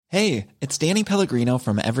Hey, it's Danny Pellegrino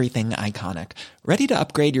from Everything Iconic. Ready to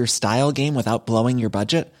upgrade your style game without blowing your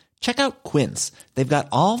budget? Check out Quince. They've got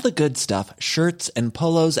all the good stuff, shirts and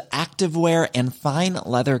polos, activewear, and fine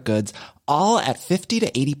leather goods, all at 50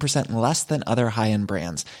 to 80% less than other high-end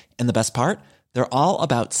brands. And the best part? They're all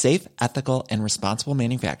about safe, ethical, and responsible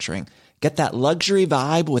manufacturing. Get that luxury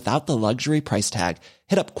vibe without the luxury price tag.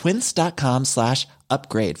 Hit up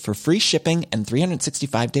quince.com/upgrade for free shipping and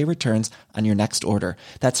 365-day returns on your next order.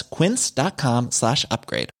 That's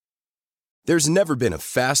quince.com/upgrade. There's never been a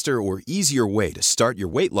faster or easier way to start your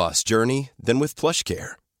weight loss journey than with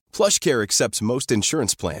PlushCare. PlushCare accepts most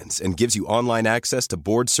insurance plans and gives you online access to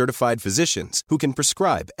board-certified physicians who can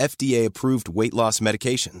prescribe FDA-approved weight loss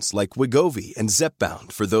medications like Wegovy and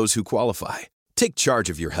Zepbound for those who qualify. Take charge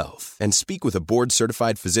of your health and speak with a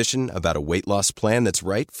board-certified physician about a weight loss plan that's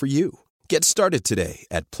right for you. Get started today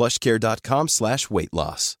at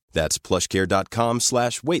plushcare.com/weight-loss. That's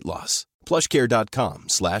plushcare.com/weight-loss.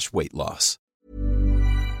 plushcare.com/weight-loss.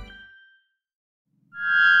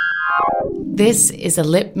 This is a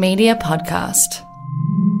Lip Media podcast.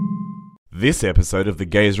 This episode of The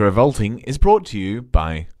Gays Revolting is brought to you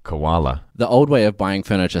by Koala. The old way of buying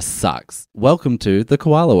furniture sucks. Welcome to the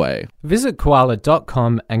Koala way. Visit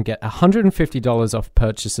koala.com and get $150 off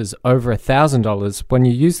purchases over $1,000 when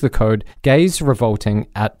you use the code GAYSREVOLTING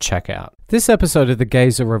at checkout. This episode of The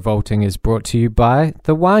Gays Are Revolting is brought to you by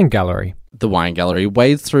The Wine Gallery. The Wine Gallery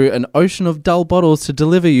wades through an ocean of dull bottles to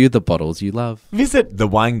deliver you the bottles you love. Visit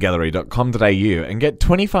thewinegallery.com.au and get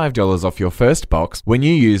 $25 off your first box when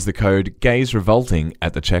you use the code GAYSREVOLTING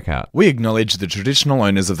at the checkout. We acknowledge the traditional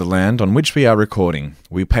owners of the land on which we are recording.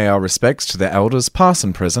 We pay our respects to the elders past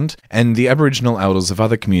and present and the Aboriginal elders of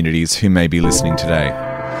other communities who may be listening today.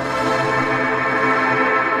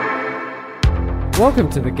 Welcome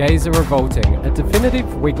to The Gays Are Revolting, a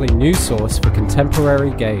definitive weekly news source for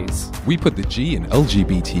contemporary gays. We put the G in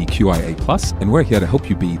LGBTQIA+, and we're here to help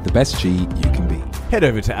you be the best G you can be. Head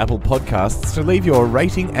over to Apple Podcasts to leave your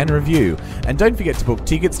rating and review. And don't forget to book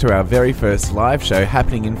tickets to our very first live show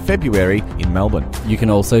happening in February in Melbourne. You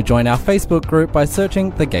can also join our Facebook group by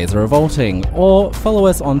searching The Gays Are Revolting, or follow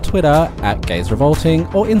us on Twitter at Gays Revolting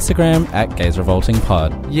or Instagram at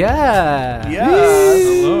GaysRevoltingPod. Yeah!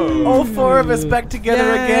 Yes! Hello! All four of us back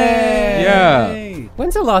together again! Yeah.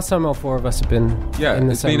 When's the last time all four of us have been in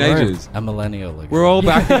the same room? It's been ages. A millennial again. We're all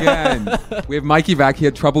back again. We have Mikey back. He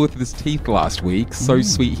had trouble with his teeth last week. So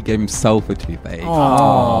sweet, he gave himself a toothache.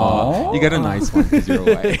 Aww. You get a nice one because you're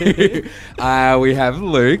away. We have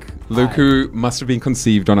Luke. Luke, who must have been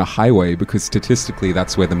conceived on a highway because statistically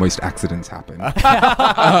that's where the most accidents happen.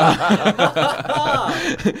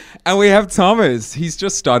 And we have Thomas. He's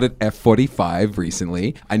just started F45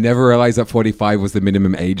 recently. I never realized that 45 was the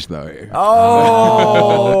minimum age though.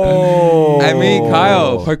 Oh! And me,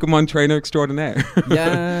 Kyle, Pokemon trainer extraordinaire.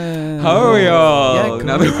 Yeah. How are we all? Yeah,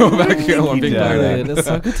 now that we're back here, I'm being Good. It's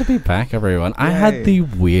so good to be back, everyone. I had the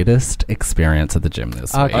weirdest experience at the gym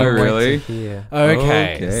this week. Oh, really?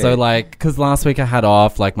 Okay. So, because last week I had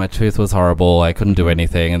off, my tooth was horrible, I couldn't do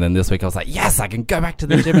anything, and then this week I was like, yes, I can go back to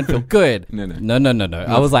the gym and feel good. No.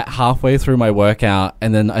 I was halfway through my workout,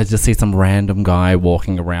 and then I just see some random guy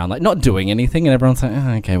walking around, not doing anything, and everyone's like,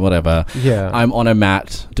 okay, whatever. Yeah. I'm on a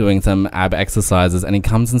mat doing some ab exercises, and he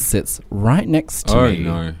comes and sits right next to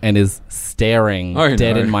me and is staring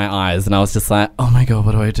dead in my eyes, and I was just like, oh my god,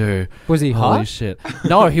 what do I do? Was he Holy hot? shit.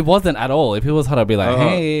 No, he wasn't at all. If he was hot, I'd be like,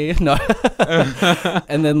 hey. No.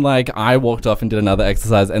 And then I walked off and did another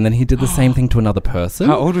exercise, and then he did the same thing to another person.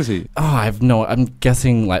 How old was he? I'm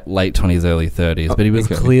guessing late 20s, early 30s, but he was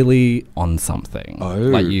clearly on something.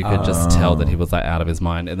 You could just tell that he was out of his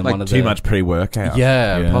mind. And then too much pre-workout.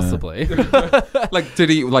 Yeah, possibly. Did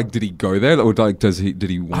he go there, or did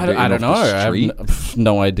he want to? I don't know. I have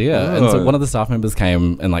no idea. And so one of the staff members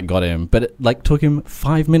came and got him, but it took him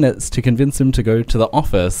 5 minutes to convince him to go to the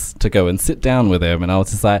office to go and sit down with him. And I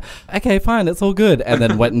was just like, okay, fine, it's all good. And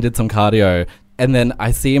then went and did some cardio. And then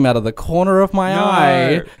I see him out of the corner of my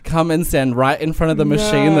eye come and stand right in front of the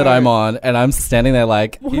machine that I'm on, and I'm standing there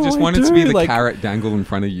what he just wanted to be the carrot dangle in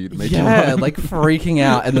front of you to make freaking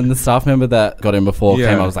out. And then the staff member that got in before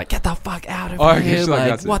came. I was like, get the fuck out of here!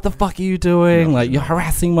 What the fuck are you doing? You're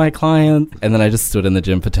harassing my client. And then I just stood in the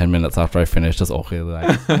gym for 10 minutes after I finished, just awkwardly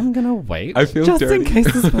I'm gonna wait. I feel just dirty. in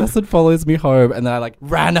case this person follows me home. And then I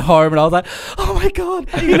ran home, and I was like, oh my god,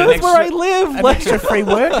 he knows where I live. An extra free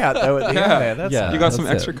workout though at the end there. Yeah, You got some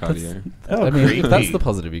that's extra it. cardio. Oh, I mean, creepy. that's the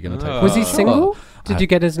positive you're going to take. Was he single? Did you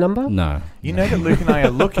get his number? No. You know that Luke and I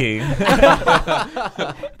are looking.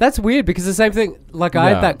 That's weird because the same thing, like I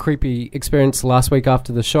had that creepy experience last week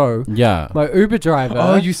after the show. Yeah. My Uber driver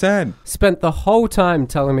Oh, you said. spent the whole time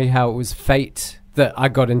telling me how it was fate that I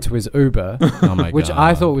got into his Uber, Oh my which God.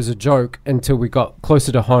 I thought was a joke until we got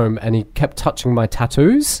closer to home and he kept touching my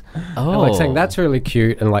tattoos Oh. and like saying that's really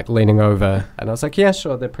cute and like leaning over, and I was like, yeah,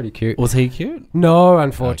 sure, they're pretty cute. Was he cute? No,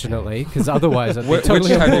 unfortunately, because otherwise I'd be Which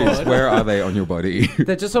totally on tattoos? board. Where are they on your body?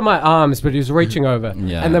 They're just on my arms, but he was reaching over.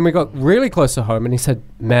 Yeah. And then we got really close to home and he said,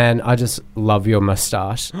 man, I just love your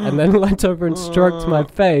mustache. And then leant over and stroked my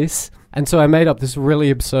face. And so I made up this really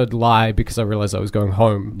absurd lie because I realized I was going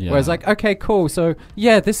home. Yeah. Where I was like, okay, cool. So,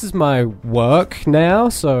 yeah, this is my work now.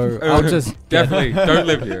 So I'll just Definitely. Don't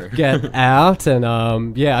live here. get out.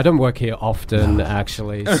 And, yeah, I don't work here often,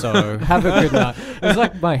 actually. So have a good night. It was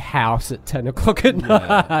like my house at 10 o'clock at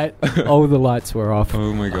night. All the lights were off.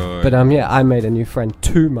 Oh my god. But, yeah, I made a new friend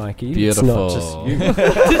too, Mikey. Beautiful. It's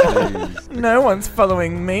not just you. No one's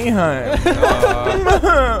following me home.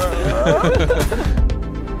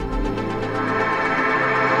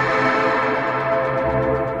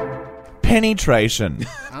 Penetration. Is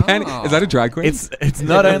that a drag queen? It's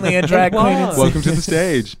not only a drag queen, it's Welcome to the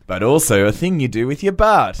stage. but also a thing you do with your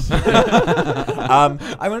butt. I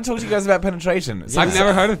want to talk to you guys about penetration. So I've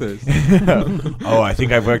never heard of this. Oh, I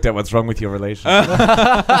think I've worked out what's wrong with your relationship.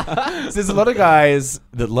 So there's a lot of guys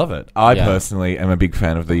that love it. I personally am a big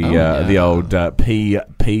fan of the old PP.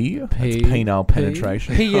 It's penile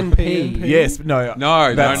penetration. P and P. Yes, no,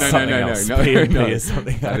 No, that's no, something no, no, else. no, P and P no. is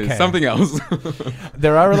something. That is okay. something else.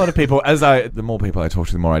 There are a lot of people. The more people I talk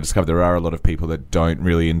to, the more I discover there are a lot of people that don't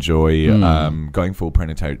really enjoy going full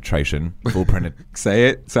penetration, Say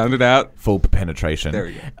it. Sound it out. full penetration. There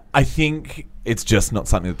we go. I think it's just not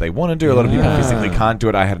something that they want to do. A lot of people physically can't do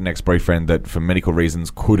it. I had an ex-boyfriend that, for medical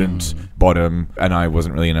reasons, couldn't bottom, and I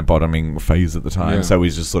wasn't really in a bottoming phase at the time, Yeah. so we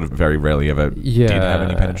just sort of very rarely ever did have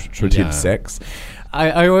any penetrative sex.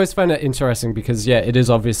 I always find it interesting because, it is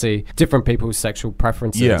obviously different people's sexual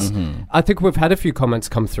preferences. Yeah. I think we've had a few comments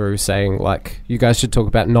come through saying, like, you guys should talk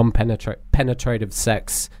about non-penetrative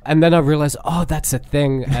sex. And then I realized, that's a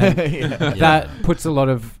thing. And that puts a lot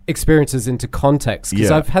of experiences into context. Because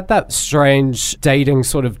I've had that strange dating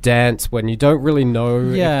sort of dance when you don't really know.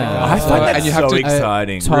 Yeah. I find that and you so have to-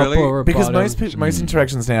 exciting. Top Really? or a Because bottom. most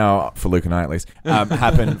interactions now, for Luke and I at least,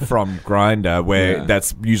 happen from Grindr, where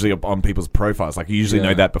that's usually on people's profiles. Like, you usually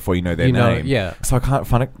know that before you know their name. So I can't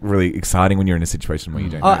find it really exciting when you're in a situation where you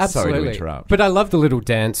don't know. Absolutely. Sorry to interrupt. But I love the little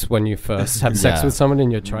dance when you first have sex Yeah. with someone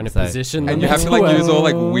and you're trying to So- position them. And you have to like use all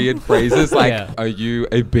like weird phrases like, are you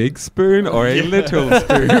a big spoon or a little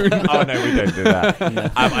spoon? Oh no, we don't do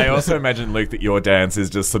that. I also imagine, Luke, that your dance is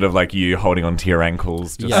just sort of like you holding onto your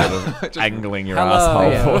ankles, just sort of angling your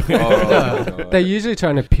asshole. Yeah. They're usually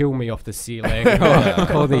trying to peel me off the ceiling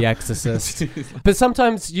or The Exorcist. But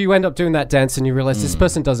sometimes you end up doing that dance and you realize this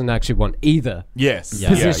person doesn't actually want either Yes.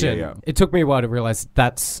 position. Yeah. It took me a while to realize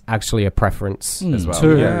that's actually a preference As well.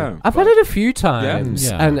 too. Yeah. I've had it a few times,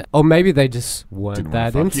 Yeah. or maybe they just weren't Didn't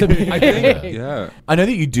that wanna fuck into you. me. I think, yeah. I know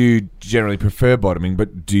that you do generally prefer bottoming,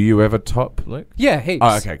 but do you ever top, Luke? Yeah, heaps.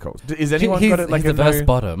 Oh, okay, cool. Is anyone got it like he's a the first no?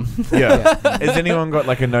 bottom. Yeah. Has anyone got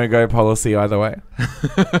like a no-go policy either way?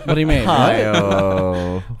 What do you mean?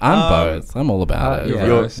 Kyle. I'm both. I'm all about it. yeah.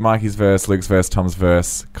 Your Mikey's verse, Luke's verse, Tom's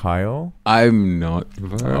verse, Kyle. I'm not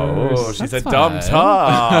verse. Oh, she's That's a dumb fine.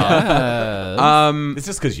 top. It's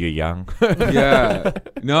just because you're young. Yeah.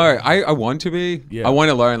 No, I want to be. Yeah. I want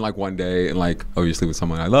to learn like one day and like obviously with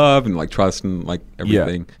someone I love and like trust and like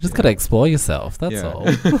everything. Just gotta explore yourself. That's Yeah. all.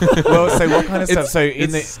 Well, so what kind of stuff? It's- So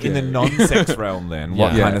in it's the scary. non-sex realm, then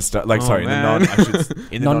what Yeah. kind of stuff? Like, Oh, sorry, man. in the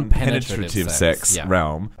Non-penetrative non-penetrative sex, sex yeah.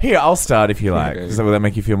 realm. Here, I'll start if you like. Okay. So will that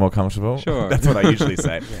make you feel more comfortable? Sure. That's what I usually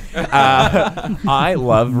say. I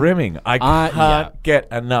love rimming. I can't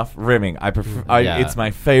get enough rimming. I prefer. It's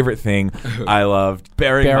my favorite thing. I love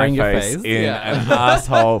burying Burying my your face face? in Yeah. an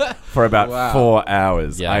asshole for about Wow. 4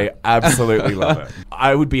 hours. Yeah. I absolutely love it.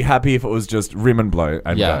 I would be happy if it was just rim and blow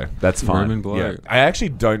and Yeah. go. That's fine. Rim and blow. Yeah. I actually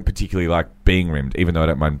don't particularly like being rimmed, even though I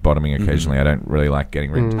don't mind bottoming occasionally. I don't really like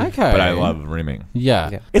getting rimmed. Okay. But I love rimming.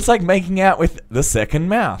 Yeah. It's like making out with the second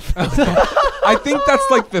mouth. I think that's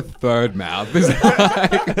like the third mouth.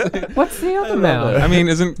 What's the other mouth? I mean,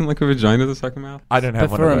 isn't like a vagina the second mouth? I don't have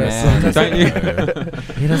But one for of a those. man, Don't you?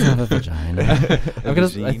 he doesn't have a vagina.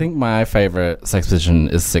 I think my favorite sex position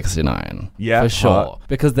is 69. Yeah, for sure. hot.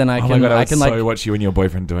 Because then I Oh my can, God, I can like, watch you and your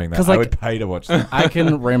boyfriend doing that. 'Cause, I like- would pay to watch that. I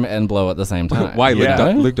can rim and blow at the same time. Why? Luke, Yeah.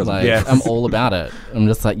 Luke doesn't. Like, Yes. I'm all about it. I'm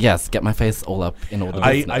just like, yes, get my face all up in all the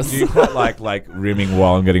I business. do quite like rimming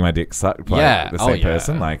while I'm getting my dick sucked by Yeah. the Oh, same yeah.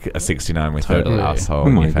 person, like a 69 with Totally. an asshole Oh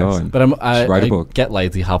in my your face. God. But I Just write a book. get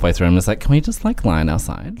lazy halfway through. I'm just like, can we just like lie on our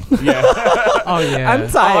side? Oh yeah. I'm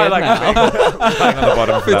tired now. Lying on the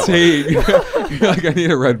bottom of that one. Fatigue. You're like, I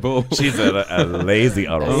need a Red Bull. She's a lazy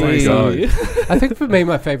oral. Oh my God. I think for me,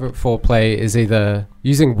 my favorite foreplay is either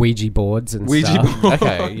using Ouija boards and Ouija stuff. board.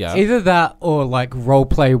 Okay, yeah. Either that or like role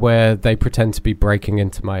play where they pretend to be breaking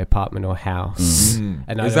into my apartment or house.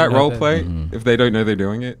 And I Is don't that know role play? If they don't know they're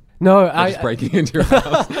doing it, No, they're just breaking into your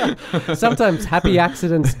house. sometimes happy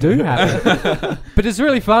accidents do happen, but it's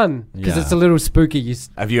really fun because Yeah. it's a little spooky.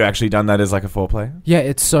 Have you actually done that as like a foreplay? Yeah,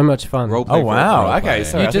 it's so much fun. Role play. Oh wow! role Okay, play.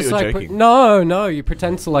 so You I thought just you were like joking. no, you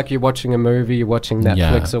pretend to like you're watching a movie, you're watching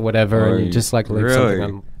Netflix Yeah. or whatever, and you Right. just like leave Really? something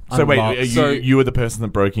on. So wait, unlocked. you were the person that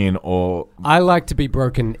broke in, or I like to be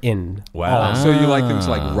broken in. wow? So you like them to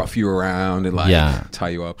like rough you around and like Yeah. tie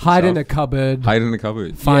you up, and Hide in stuff? a cupboard. hide in the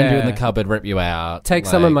cupboard. Find you in Yeah. the cupboard, rip you out. Take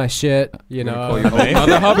some of my shit, you know. Call you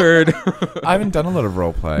Mother Hubbard. I haven't done a lot of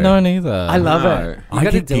role play. No, neither. I love No. it. You I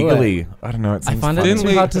gotta get do giggly. it. I don't know. It I seems find it fun. Didn't too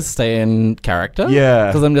we- hard to stay in character. Yeah.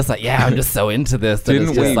 Because I'm just like, yeah, I'm just so into this. that Didn't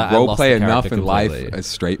it's just we like, I role lost play the enough character in life completely. as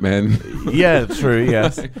straight men? Yeah, true.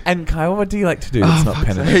 Yes. And Kyle, what do you like to do that's not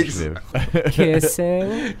penetrative?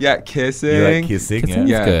 Kissing. Yeah, kissing. You like kissing? Kissing?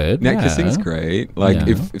 Yeah. Yeah, good, neck yeah. kissing's great. Like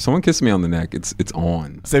Yeah. if someone kisses me on the neck, it's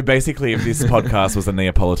on. So basically, if this podcast was a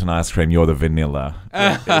Neapolitan ice cream, you're the vanilla.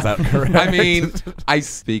 Is that correct? I mean, I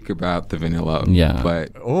speak about the vanilla. Yeah.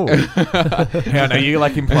 But oh, hang on, are you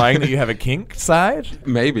like implying that you have a kink side?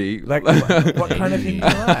 maybe. Like, what kind of kink do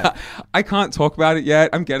you like? I can't talk about it yet.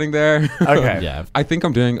 I'm getting there. Okay. Yeah. I think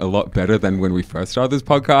I'm doing a lot better than when we first started this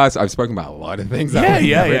podcast. I've spoken about a lot of things. that we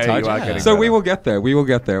never touched. You are getting So we better. will get there. We will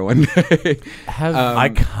get there one day. Have I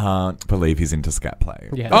can't believe he's into scat play.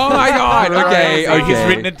 Yeah. Oh my God. Okay. So he's Okay.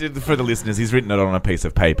 written it for the listeners. He's written it on a piece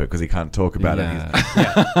of paper because he can't talk about it.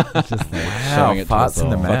 It's just like showing it to farts us in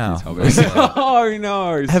the all. mouth. Oh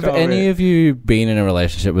no. Have stop any it. of you been in a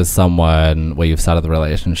relationship with someone where you've started the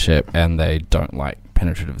relationship and they don't like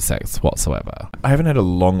penetrative sex whatsoever? I haven't had a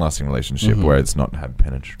long-lasting relationship where it's not had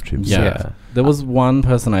penetrative Yeah. sex. There was one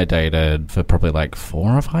person I dated for probably like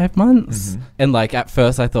 4 or 5 months. And like at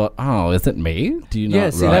first I thought, oh, is it me? Do you Yeah,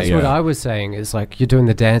 not? see, that's what I was saying. Is like you're doing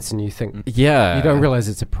the dance and you think Yeah. you don't realize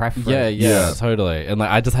it's a preference. Yeah, totally. And like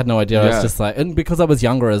I just had no idea. I was Yeah. just like, and because I was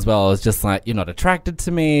younger as well, I was just like, you're not attracted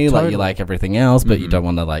to me, like you like everything else, but you don't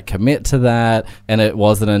want to like commit to that. And it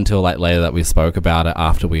wasn't until like later that we spoke about it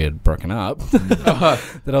after we had broken up that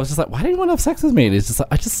I was just like, why do you want to have sex with me? And it's just like,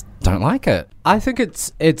 I just don't like it. I think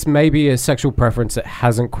it's maybe a sexual preference that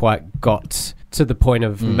hasn't quite got to the point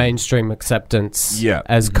of mainstream acceptance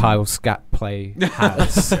as Kyle Scatplay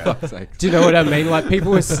has. Do you know what I mean? Like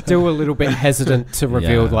people are still a little bit hesitant to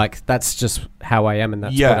reveal like that's just how I am and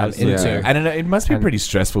that's what I'm into. Yeah. And it must be pretty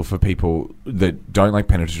stressful for people that don't like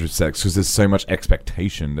penetrative sex because there's so much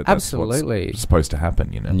expectation that that's Absolutely. what's supposed to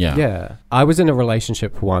happen, you know? Yeah. Yeah. I was in a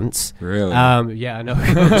relationship once. Really? Yeah, I know.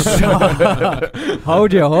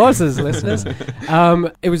 Hold your horses, listeners.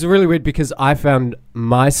 It was really weird because I found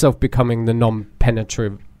myself becoming the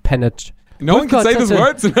non-penetrative. No one can say this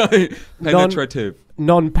word tonight. Non- Penetrative.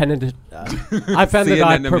 Non-penetrative. I found See that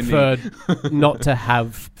I an anemone. preferred not to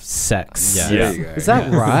have sex. Yeah. There you go. Is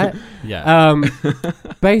that right? Yeah.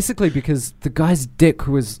 Basically because the guy's dick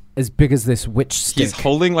was as big as this witch stick. He's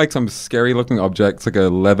holding like some scary looking objects, like a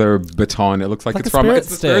leather baton. It looks like Like it's a from spirit it's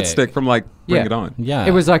the spirit stick. stick from like Bring Yeah. It On. Yeah.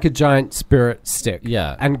 It was like a giant spirit stick.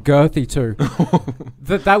 Yeah. And girthy too.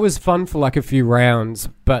 that was fun for like a few rounds,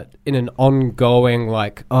 but in an ongoing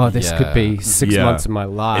like, oh, this could be 6 Yeah. months of my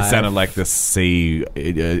life. It sounded like the sea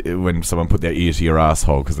when someone put their ear to your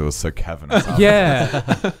asshole because it was so cavernous. Yeah.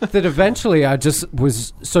 That eventually I just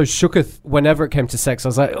was so shooketh whenever it came to sex. I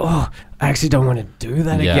was like, oh, I actually don't want to do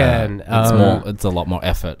that again. It's a lot more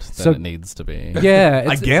effort than so- it needs to be.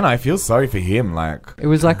 Yeah. Again, I feel sorry for him. Like, It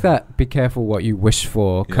was like that be careful what you wish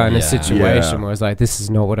for kind of Yeah. situation Yeah. where I was like, this is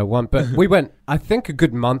not what I want. But we went, I think, a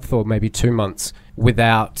good month or maybe 2 months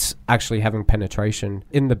without actually having penetration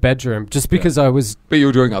in the bedroom just because I was, But you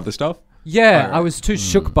were doing other stuff? I was too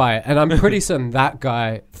shook by it. And I'm pretty certain that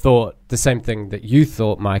guy thought the same thing that you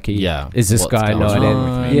thought, Mikey. Yeah. Is this What's guy going not on in?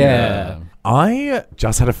 with me? Yeah. I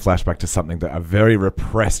just had a flashback to something that a very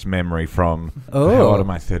repressed memory from, how old am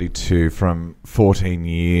I, 32, from 14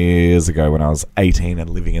 years ago when I was 18 and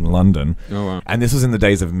living in London. Oh, wow. And this was in the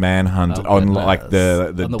days of Manhunt on like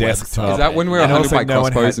the desktop. Is that when we were hunted by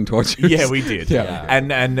crossbows and torches? Yeah, we did. Yeah.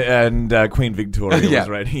 And Queen Victoria was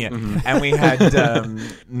ready. Yeah. Mm-hmm. And we had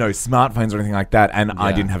no smartphones or anything like that. And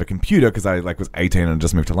I didn't have a computer because I was 18 and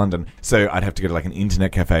just moved to London. So I'd have to go to like an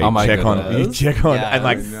internet cafe, check on, and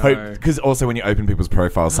like hope, because also when you open people's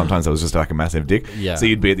profiles, sometimes it was just like a massive dick. Yeah. So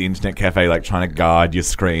you'd be at the internet cafe like trying to guard your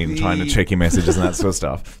screen, trying to check your messages and that sort of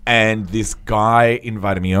stuff. And this guy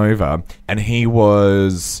invited me over, and he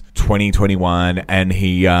was 21, and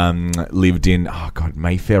he lived in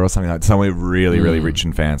Mayfair or something like that, somewhere really rich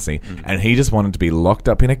and fancy. And he just wanted to be locked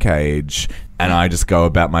up in a cage, and I just go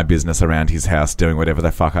about my business around his house doing whatever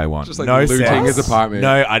the fuck I want. Just like no looting sex. his apartment.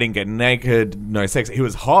 No, I didn't get naked. No sex. He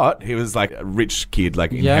was hot. He was like a rich kid,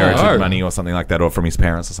 like inherited money or something like that, or from his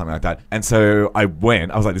parents or something like that. And so I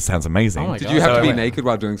went. I was like, this sounds amazing. Did you have to be naked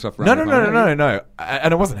while doing stuff around? No.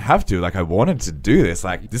 And I wasn't have to. Like, I wanted to do this.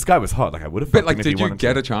 Like, this guy was hot. Like, I would have. But like, did you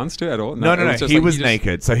get a chance to at all? No. He was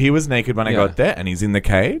naked. So he was naked when I got there, and he's in the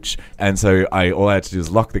cage. And so all I had to do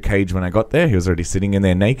was lock the cage when I got there. He was already sitting in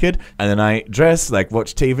there naked. And then I dressed, like,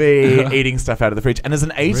 watched TV, eating stuff out of the fridge. And as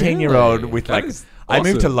an 18-year-old with that like... I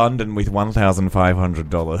moved to London with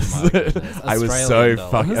 $1,500. I was so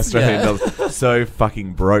fucking Australian dollars, so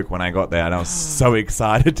fucking broke when I got there, and I was so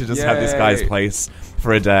excited to just have this guy's place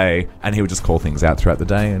for a day, and he would just call things out throughout the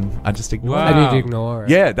day, and I just ignored it. And you'd ignore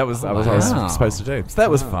it. Yeah, that was what I was supposed to do. So that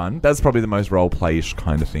was fun. That's probably the most role play-ish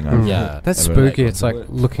kind of thing I've that's spooky. It's like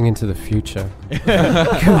looking into the future.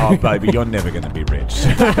 Oh, baby, you're never going to be rich.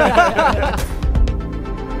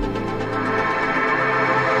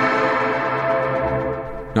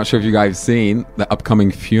 Not sure if you guys have seen the upcoming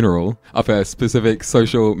funeral of a specific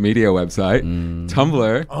social media website,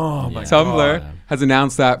 Tumblr. Oh my Tumblr has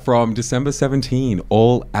announced that from December 17,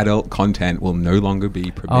 all adult content will no longer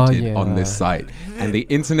be permitted on this site. And the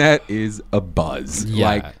internet is abuzz. Yeah.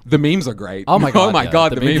 Like, the memes are great. Oh my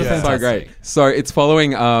God, the memes are so great. So it's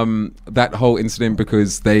following that whole incident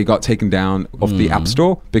because they got taken down off the App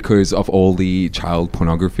Store because of all the child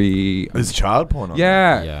pornography. There's child porn on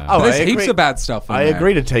Yeah. Oh, there's heaps of bad stuff on I there.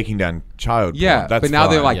 agree to taking down child porn. That's but now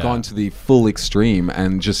fine. they're like gone to the full extreme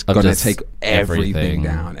and just going to take everything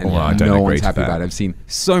down. And I don't no agree one's to happy that. about it. I've seen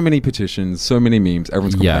so many petitions, so many memes.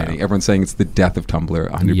 Everyone's complaining. Everyone's saying it's the death of Tumblr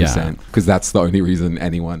 100% because that's the only reason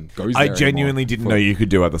anyone goes there. I genuinely didn't know you could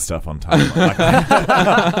do other stuff on Tumblr. Like,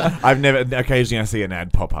 I've never. Occasionally, I see an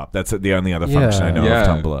ad pop up. That's the only other function I know of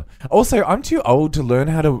Tumblr. Also, I'm too old to learn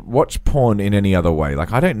how to watch porn in any other way.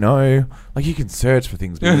 Like, I don't know. Like, you can search for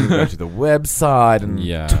things, but you can go to the website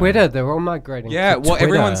and Twitter. They're all migrating. Yeah, to well, Twitter.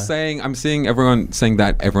 everyone's saying. I'm seeing everyone saying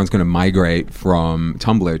that everyone's going to migrate from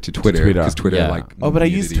Tumblr to Twitter because Twitter, like. Oh, but I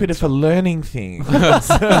use Twitter for learning things. You're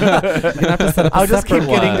gonna have to set up I'll a just keep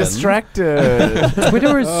separate getting one. distracted.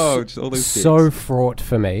 Twitter is just all those so fraught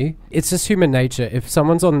for me. It's just human nature. If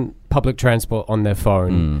someone's on public transport on their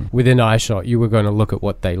phone within eyeshot, you were going to look at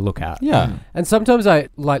what they look at. Yeah. And sometimes I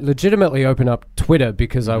like legitimately open up Twitter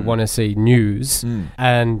because I want to see news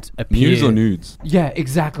and appear. News or nudes? Yeah,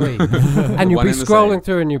 exactly. And you'll One be and the scrolling same.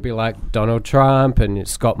 through and you'll be like Donald Trump and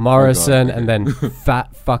Scott Morrison okay. and then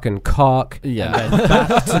fat fucking cock. Yeah. And then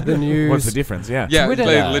back to the news. What's the difference? Yeah. Yeah, Twitter-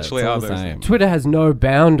 they Yeah, literally it's all are the those. same. Twitter has no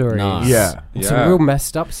boundaries. No. Yeah. It's some real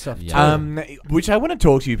messed up stuff too. Which I want to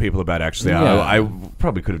talk to you people about, actually. I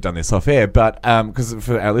probably could have done this off air, but because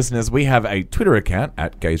for our listeners, we have a Twitter account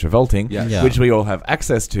at Gays Revolting, which we all have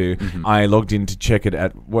access to. I logged in to check it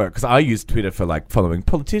at work because I use Twitter for like following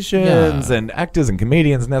politicians and actors and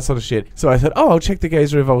comedians and that sort of shit. So I thought, I'll check the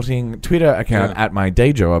Gays Revolting Twitter account at my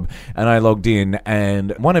day job, and I logged in,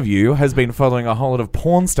 and one of you has been following a whole lot of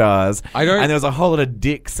porn stars, and there was a whole lot of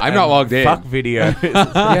dicks. I'm and not logged in. Fuck videos.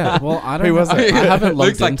 Yeah. Well, I don't. Who was it? I haven't logged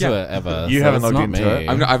Looks like, into it ever. You so haven't it's logged not into me. it?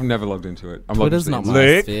 I've never logged into it. I'm Twitter's logged not into my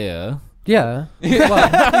Luke? sphere. Yeah. he's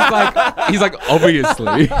like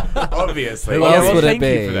obviously. Obviously. Who else would it thank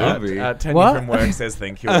you be? for that. Tanya What? from work says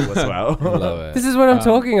thank you all as well. Love it. This is what I'm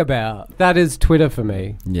talking about. That is Twitter for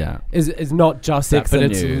me. Yeah. Is not just Dicks that, but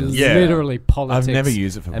and it's news. Yeah. literally politics. I've never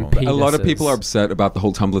used it for and porn. A lot of penises. people are upset about the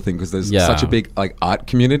whole Tumblr thing because there's such a big like art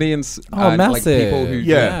community and like massive. people who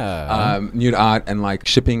Yeah. nude art and like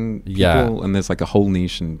shipping people, and there's like a whole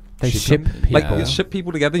niche and They ship people. Like, ship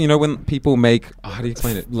people together. You know, when people make... how do you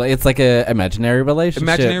explain it? It's like a imaginary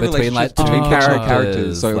relationship between fictional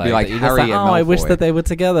characters. So it would be like Harry and Malfoy. I wish that they were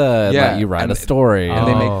together. Yeah. Like, you write a story. And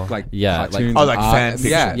they make cartoons. Like fan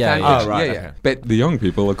fiction. Yeah. Yeah. But the young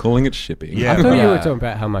people are calling it shipping. Yeah. I thought you were talking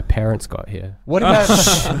about how my parents got here. What about...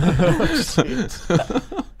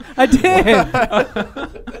 I did.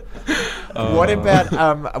 What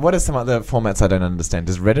about what are some other formats I don't understand?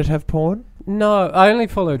 Does Reddit have porn? No, I only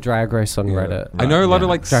follow Drag Race on Reddit. I know a lot of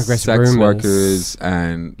like Drag Race sex workers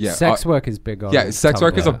and sex work is big on sex Tumblr.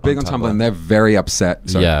 workers are big on Tumblr and they're very upset.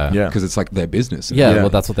 Because it's like their business. Well,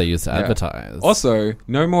 that's what they use to advertise. Also,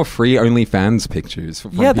 no more free OnlyFans pictures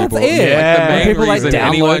from people. That's it. Like, the main people like reason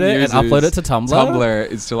download it and uses upload it to Tumblr. Tumblr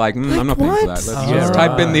is to like, I'm not paying for that. Let's just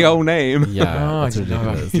type in the old name. Yeah, that's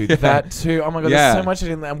ridiculous. That too. Oh my god, there's so much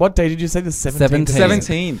in there. And what day did you say? The 17th?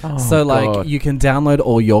 17. So like you can download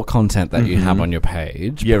all your content that you have on your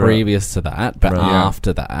page previous to that, but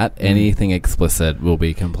after that, anything explicit will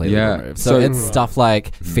be completely removed. So it's stuff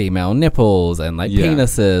like female nipples and like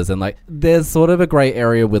penises and like there's sort of a grey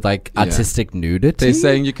area with like artistic nudity. They're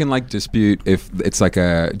saying you can like dispute if it's like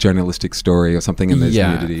a journalistic story or something and there's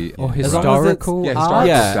nudity. Or historical art.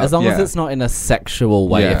 As long as it's not in a sexual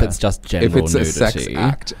way, if it's just general nudity. If it's a sex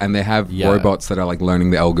act and they have robots that are like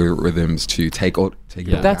learning the algorithms to take it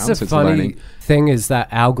but that's down, a funny thing is that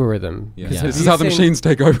algorithm. This is how the machines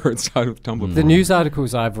take over inside of Tumblr. The news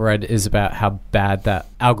articles I've read is about how bad that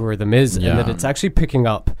algorithm is and that it's actually picking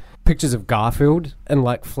up pictures of Garfield and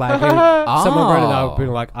like flagging. Someone wrote an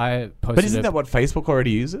article like I posted. But isn't that what Facebook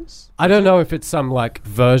already uses? I don't know if it's some like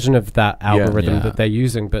version of that algorithm that they're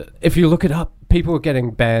using, but if you look it up, people are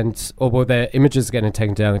getting banned, or their images are getting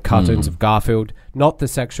taken down. Cartoons of Garfield, not the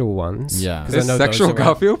sexual ones. Yeah, there's sexual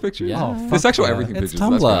Garfield pictures. There's sexual everything it's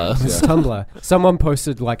pictures. Tumblr. It's Tumblr. Someone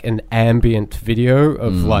posted like an ambient video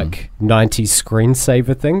of like 90s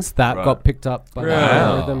screensaver things that got picked up by the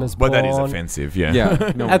algorithm as porn. Well, that is offensive.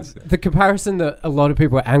 The comparison that a lot of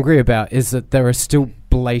people are angry about is that there are still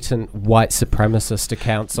blatant white supremacist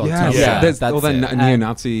accounts on Tumblr. There's all the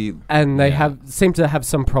neo-Nazi, and they seem to have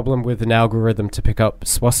some problem with an algorithm to pick up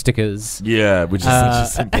swastikas. Yeah, which is such a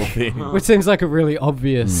simple thing. Which seems like a really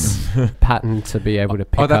obvious pattern to be able to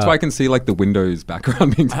pick up. Oh, that's why I can see like the Windows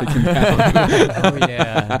background being taken down.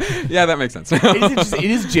 Yeah, that makes sense. It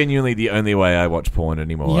is genuinely the only way I watch porn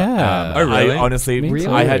anymore. Yeah. Oh, really? I honestly, Me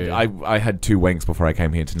too. I had 2 wanks before I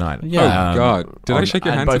came here tonight. Yeah. Oh God! Did I shake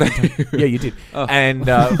your hand today? Yeah, you did. And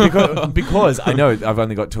because I know I've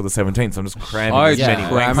only got till the 17th, so I'm just cramming as many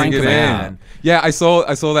cramming it in. Yeah, I saw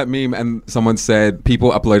that meme, and someone said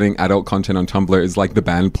people uploading adult content on Tumblr is like the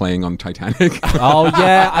band playing on Titanic. Oh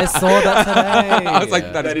yeah, I saw that today. I was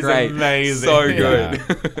like, that is great, amazing, so good.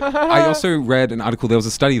 I also read an article. There was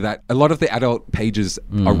a study that a lot of the adult pages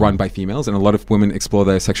are run by females, and a lot of women explore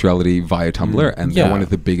their sexuality via Tumblr, and they're one of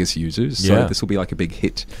the biggest users. So this will be like a big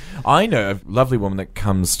hit. I know a lovely woman that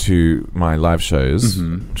comes to my live shows.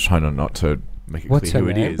 Trying not to make it What's clear her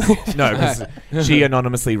who name? it is. No, because she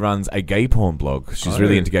anonymously runs a gay porn blog. She's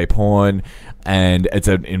really into gay porn, and it's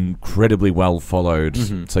an incredibly well followed.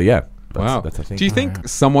 So yeah. That's a thing. Do you think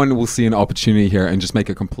someone will see an opportunity here and just make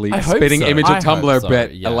a complete spitting image of Tumblr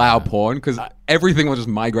but allow porn? Because everything will just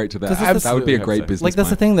migrate to that. That would be a great business. Like, that's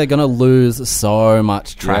the thing. They're going to lose so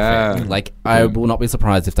much traffic. Like, I will not be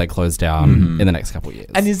surprised if they close down in the next couple of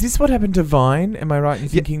years. And is this what happened to Vine? Am I right in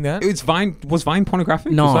thinking that? It's Vine. Was Vine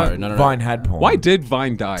pornographic? No. Vine had porn. Why did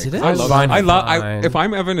Vine die? Did it? If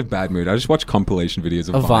I'm ever in a bad mood, I just watch compilation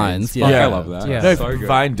videos of Vines. I love that. Yeah. No, so good.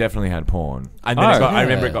 Vine definitely had porn. And then I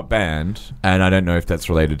remember it got banned, and I don't know if that's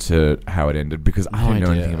related to how it ended, because I don't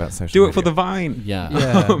know anything about social media. Do it for the Vine.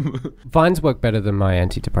 Yeah. Vines work better than my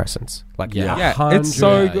antidepressants. Like, It's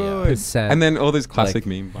so good. And then all those classic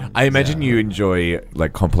meme Vines. I imagine you enjoy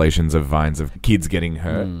like compilations of Vines of kids getting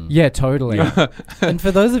hurt. Yeah, totally. And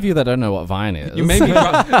for those of you that don't know what Vine is, you made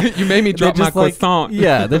me drop my croissant.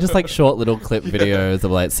 Yeah, they're just like short little clip videos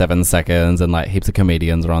of like 7 seconds, and like heaps of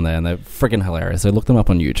comedians are on there, and they're freaking hilarious. So look them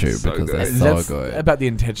up on YouTube because they're so good. About the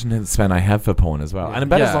attention span I have for porn as well, and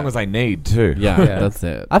about as long as I need too. Yeah, that's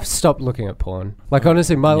it. I've stopped looking at porn. Like,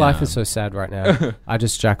 honestly, my life is so sad right now. I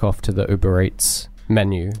just jack off to the Uber Eats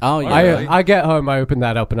menu. Oh, yeah. I get home, I open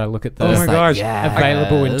that up, and I look at the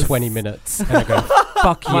available in 20 minutes, and I go,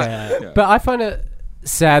 fuck yeah. But I find it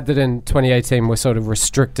sad that in 2018 we're sort of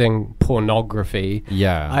restricting pornography.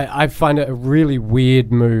 Yeah. I find it a really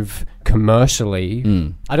weird move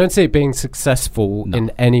commercially. I don't see it being successful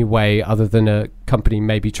in any way other than a company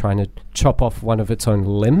maybe trying to chop off one of its own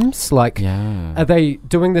limbs. Like, are they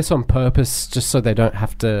doing this on purpose just so they don't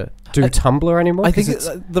have to do Tumblr anymore? I think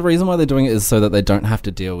the reason why they're doing it is so that they don't have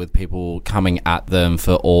to deal with people coming at them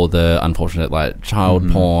for all the unfortunate like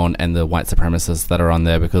child porn and the white supremacists that are on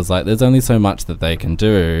there, because like there's only so much that they can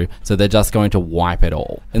do, so they're just going to wipe it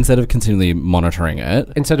all instead of continually monitoring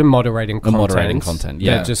it. Instead of moderating content,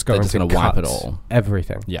 they're just going to wipe it all,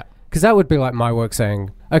 everything. Yeah. Because that would be like my work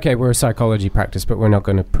saying, okay, we're a psychology practice, but we're not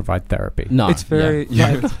going to provide therapy. No. It's very,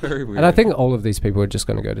 it's very weird. And I think all of these people are just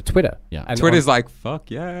going to go to Twitter. Yeah. And Twitter's like, fuck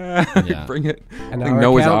yeah. Bring it. And our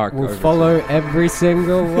Noah's Ark will follow every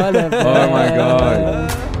single one of them. Oh my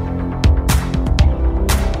God.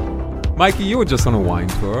 Mikey, you were just on a wine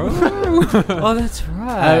tour. Oh, that's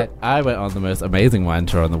right. I went on the most amazing wine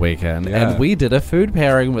tour on the weekend, and we did a food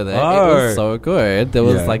pairing with it. It was so good. There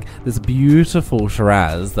was like this beautiful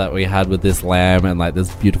Shiraz that we had with this lamb and like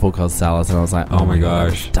this beautiful cod salad, and I was like, oh my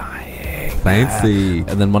gosh, dying. Fancy.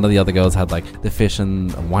 And then one of the other girls had like the fish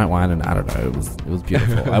and white wine, and I don't know, it was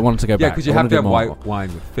beautiful. I wanted to go back. Yeah, because you have to have white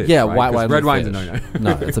wine with fish. Yeah, right? white wine. Red with wine's fish. a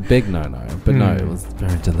no-no. No, it's a big no-no. But no, it was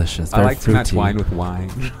very delicious. Very I like fruity. to match wine with wine.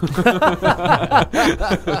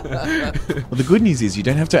 Well, the good news is you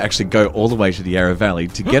don't have to actually go all the way to the Yarra Valley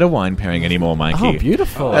to get a wine pairing anymore, Mikey. Oh,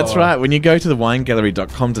 beautiful. That's right. When you go to the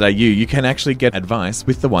winegallery.com.au, you can actually get advice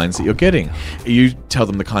with the wines that you're getting. You tell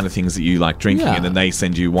them the kind of things that you like drinking, and then they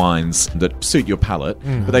send you wines that suit your palate,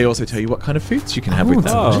 but they also tell you what kind of foods you can have with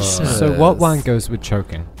them. So what wine goes with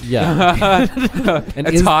choking? Yeah. And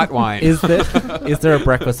it's hot wine. Is there a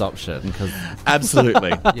breakfast option?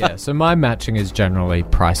 Absolutely. Yeah, so my matching is generally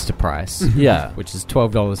price to price. Yeah. Which is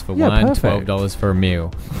 $12 for wine, perfect. $12 for a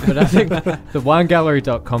meal. But I think the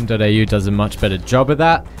winegallery.com.au does a much better job of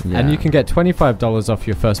that. Yeah. And you can get $25 off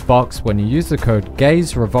your first box when you use the code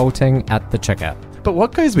GAYSREVOLTING at the checkout. But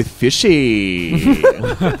what goes with fishy? Do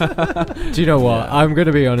you know what? I'm going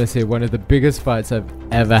to be honest here. One of the biggest fights I've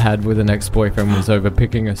ever had with an ex-boyfriend was over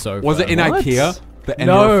picking a sofa. Was it in IKEA? The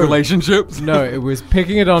end of relationships? No, it was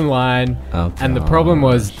picking it online. And the problem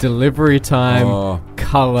was delivery time,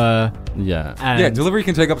 color. Yeah. And delivery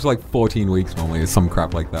can take up to like 14 weeks normally, or some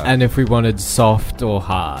crap like that. And if we wanted soft or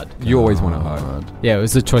hard. You always want it hard. Yeah, it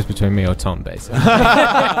was a choice between me or Tom, basically.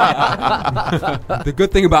 The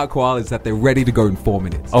good thing about Koala is that they're ready to go in 4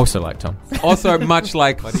 minutes. Also like Tom. Also much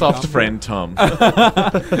like soft friend Tom.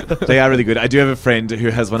 They are really good. I do have a friend who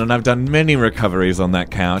has one, and I've done many recoveries on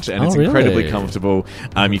that couch, and it's incredibly comfortable.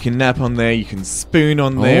 You can nap on there, you can spoon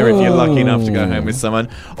on there if you're lucky enough to go home with someone.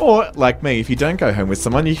 Or, like me, if you don't go home with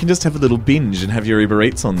someone, you can just have a little binge and have your Uber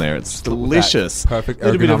Eats on there. It's delicious. Perfect a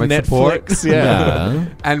little bit of ergonomic Netflix. support. Yeah.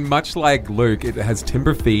 And much like Luke, it has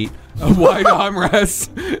timber feet, a wide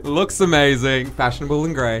armrest, looks amazing, fashionable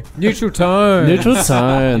and grey. Neutral tone. Neutral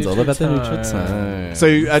tones. All about the neutral tones.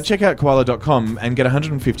 So check out koala.com and get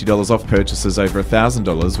 $150 off purchases over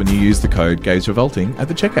 $1,000 when you use the code GAYSREVOLTING at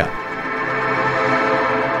the checkout.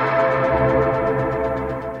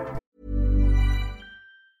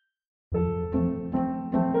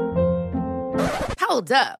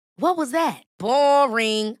 Hold up. What was that?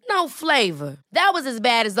 Boring. No flavor. That was as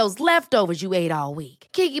bad as those leftovers you ate all week.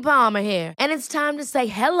 Keke Palmer here. And it's time to say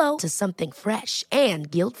hello to something fresh and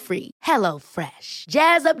guilt-free. Hello Fresh.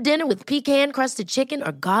 Jazz up dinner with pecan-crusted chicken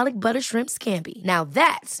or garlic butter shrimp scampi. Now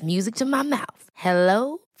that's music to my mouth.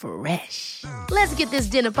 Hello Fresh. Let's get this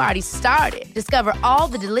dinner party started. Discover all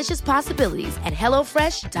the delicious possibilities at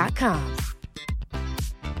HelloFresh.com.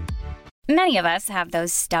 Many of us have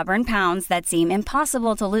those stubborn pounds that seem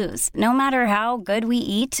impossible to lose, no matter how good we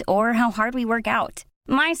eat or how hard we work out.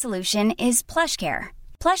 My solution is PlushCare.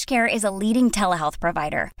 PlushCare is a leading telehealth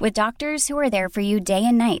provider with doctors who are there for you day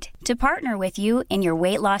and night to partner with you in your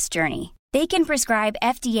weight loss journey. They can prescribe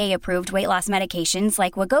FDA-approved weight loss medications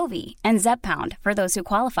like Wegovy and Zepbound for those who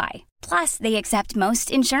qualify. Plus, they accept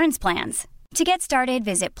most insurance plans. To get started,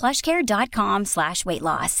 visit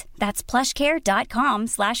plushcare.com/weightloss. That's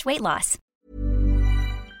plushcare.com/weightloss.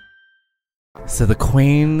 So the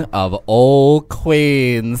queen of all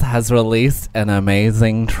queens has released an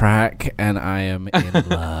amazing track, and I am in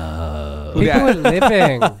love. People are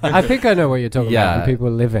living. I think I know what you're talking about. People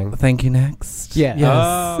are living. Thank you, next. Yeah.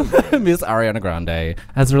 Yes. Miss Ariana Grande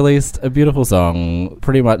has released a beautiful song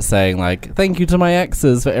pretty much saying like, thank you to my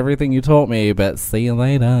exes for everything you taught me, but see you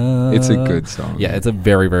later. It's a good song. Yeah, it's a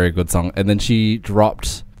very, very good song. And then she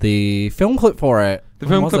dropped the film clip for it The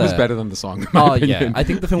film clip was better than the song. Oh yeah, I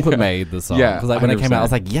think the film clip made the song. Yeah, because like when it came out, I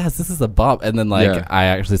was like, yes, this is a bop. And then like I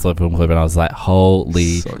actually saw the film clip and I was like,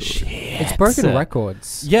 holy shit! It's broken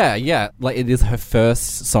records. Yeah. Like it is her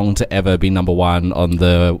first song to ever be number one on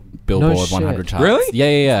the Billboard 100 charts. Really?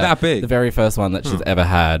 Yeah. That big. The very first one that she's ever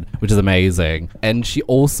had, which is amazing. And she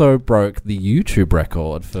also broke the YouTube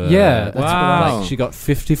record for that's wow. Like she got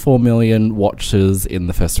 54 million watches in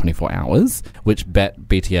the first 24 hours, which bet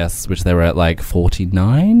BTS, which they were at like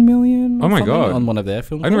 49 million. Oh my god! On one of their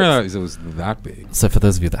films. I didn't realize it was that big. So for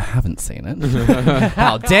those of you that haven't seen it,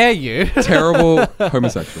 how dare you? Terrible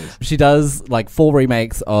homosexuals. She does like 4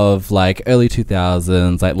 remakes of like early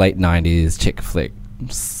 2000s, like late 90s chick flick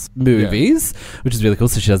movies, which is really cool.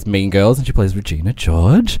 So she does Mean Girls and she plays Regina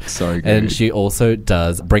George. So good. And she also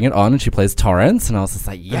does Bring It On and she plays Torrance. And I was just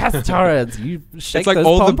like, yes, Torrance, you shake it's like those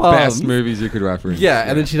all pom-poms. the best movies you could reference. Yeah,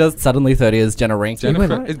 and then she does Suddenly 30 as Jenna Rink. Jennifer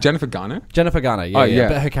Garner? Jennifer Garner, yeah.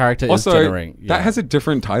 But her character also, is Jenna Rink. That has a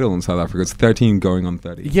different title in South Africa. It's 13 going on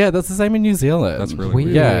 30. Yeah, that's the same in New Zealand. That's really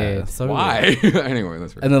weird. Yeah. So why? Weird. Anyway,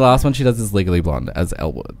 that's really And the last one she does is Legally Blonde as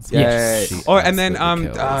Elle Woods. Yay. Oh, and then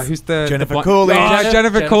who's the Jennifer Coolidge.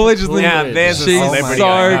 Jennifer Coolidge is the there's a she's celebrity so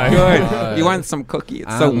I know. good. You want some cookie? It's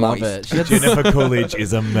I so love moist. it. Jennifer Coolidge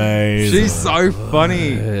is amazing. She's so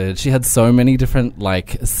funny. She had so many different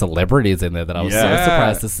like celebrities in there that I was so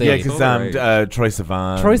surprised to see. Yeah, because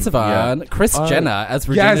Troye Sivan. Chris Jenner as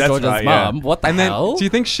Regina George's mum. What the hell? Then, do you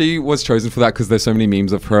think she was chosen for that because there's so many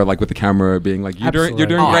memes of her like with the camera being like, you're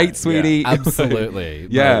doing great, sweetie. Yeah. Absolutely.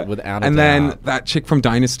 Yeah. Without a and doubt. then that chick from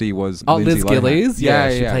Dynasty was Liz Gillies. Yeah,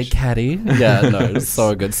 she played Caddy. Yeah, no, it's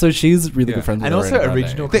so good. So she's really good friends with and also Ariana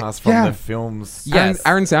original Grande. cast from the films. Yes.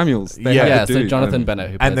 Aaron Samuels. So Jonathan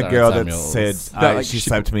Bennett, who plays and the Aaron girl Samuels. that said she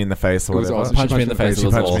slapped me in the face or whatever. Awesome. Punched me in the face. She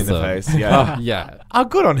punched me in the face. Yeah. Yeah. Oh,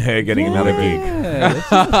 good on her getting another gig.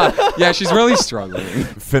 Yeah, she's really struggling.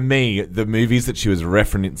 For me, the movies that she was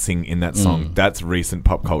referencing in that song, that's recent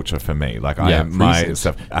pop culture for me. Like I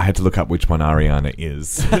had to look up which one Ariana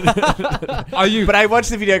is. Are you? But I watched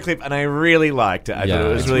the video clip and I really liked it. I thought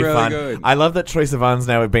it was really fun. Good. I love that Troye Sivan's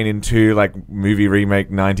now have been in 2 like movie remake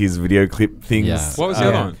 90s video clip things. Yeah. What was the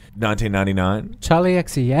other one? 1999. Charlie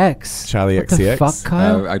XCX. Charlie What XCX. the fuck,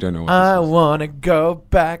 Kyle? I don't know. What I wanna go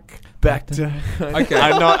back to. Okay.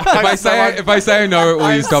 I'm not. If I say I know it,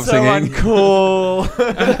 will you stop singing? Uncool.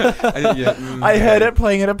 I heard it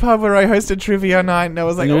playing at a pub where I hosted trivia night, and I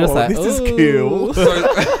was like, this is cool.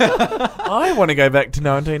 I want to go back to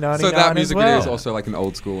 1999. So that music as well. video is also like an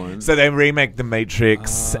old school one. So they remake The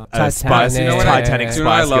Matrix, Titanic. You know what Titanic Do you know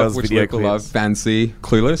what I Spice love? Girls Which video Luke will love? clips. Fancy,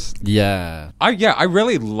 Clueless. Yeah. I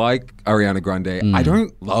really like Ariana Grande. I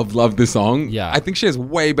don't love this song. Yeah. I think she has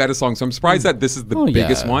way better songs. So I'm surprised that this is the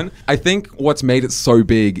biggest yeah. one. I think what's made it so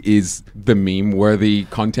big is the meme-worthy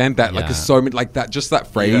content that like is so like that. Just that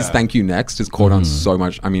phrase, "Thank you next," is caught on so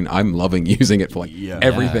much. I mean, I'm loving using it for like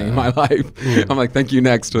everything in my life. I'm like, "Thank you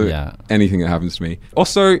next" to anything that happens to me.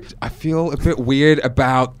 Also, I feel a bit weird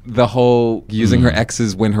about the whole using her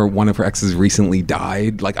exes when one of her exes recently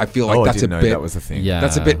died. Like, I feel like that's a bit. That was a thing. Yeah.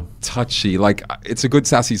 That's a bit touchy. Like, it's a good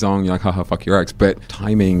sassy song. You're like, haha, fuck your ex. But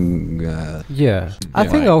timing. I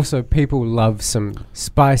think also people love some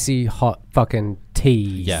spicy, hot fucking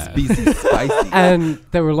teas. Yeah. Spicy. And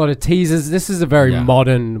there were a lot of teasers. This is a very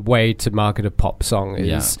modern way to market a pop song,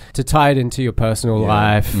 is to tie it into your personal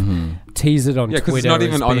life, tease it on Twitter. Yeah, because it's not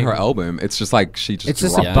even on her album. It's just like she just It's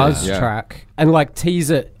just a buzz track. And like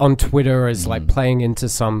tease it on Twitter as like playing into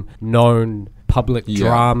some known public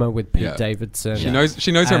drama with Pete Davidson. She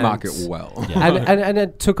knows her market well. And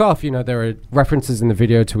it took off. You know, there are references in the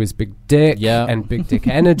video to his big dick and big dick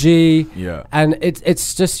energy. And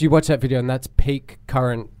it's just, you watch that video and that's peak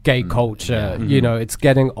current gay culture. You know, it's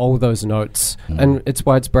getting all those notes. And it's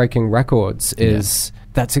why it's breaking records is...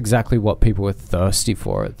 That's exactly what people are thirsty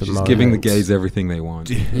for at the moment. She's giving the gays everything they want.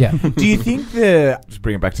 Do you think to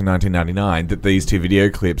bring it back to 1999, that these 2 video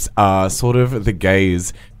clips are sort of the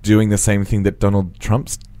gays doing the same thing that Donald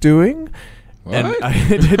Trump's doing? What?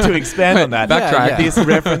 And to expand on that, backtrack. This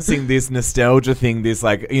referencing this nostalgia thing, this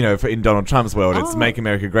like, you know, in Donald Trump's world, it's Make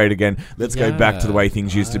America Great Again. Let's go back to the way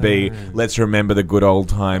things used to be. Let's remember the good old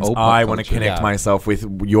times. I want to connect myself with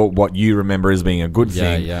what you remember as being a good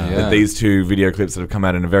thing. That these 2 video clips that have come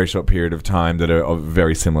out in a very short period of time that are of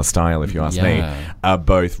very similar style, if you ask me, are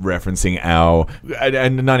both referencing our,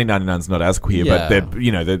 and 1999's not as queer, but they're,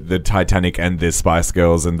 you know, the Titanic and the Spice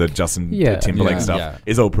Girls and the Justin Timberlake stuff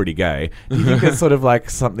is all pretty gay. Do you think there's sort of like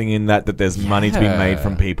something in that there's money to be made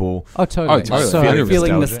from people? Oh, totally.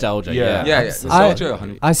 Feeling nostalgia.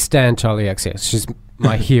 Nostalgia. I stan Charlie XCX. She's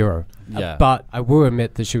my hero. Yeah. But I will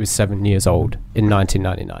admit that she was 7 years old in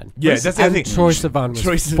 1999. Yeah, that's the other thing. Troye Sivan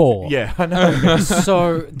was 4. Yeah, I know.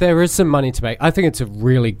 So there is some money to make. I think it's a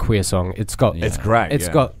really queer song. It's got It's great. It's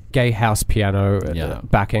got gay house piano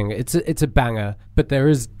backing. It's a banger, but there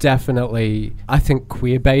is definitely, I think,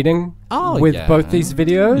 queer baiting with both these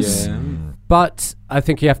videos. Yeah. But I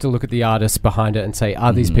think you have to look at the artists behind it and say,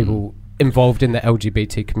 are these people involved in the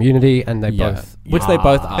LGBT community? And they both, which they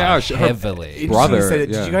both are Yeah, heavily. Brother, Did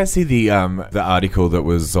you guys see the article that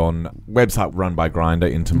was on website run by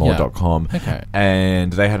Grindr, intomore.com? Okay.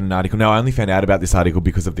 And they had an article. Now, I only found out about this article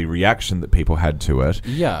because of the reaction that people had to it.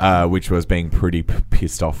 Yeah. Which was being pretty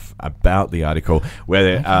pissed off about the article,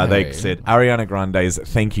 where they said Ariana Grande's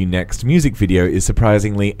 "Thank You Next" music video is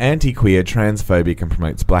surprisingly anti-queer, transphobic, and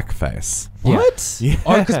promotes blackface. What? Yeah.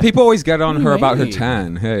 Oh, because people always get on her about her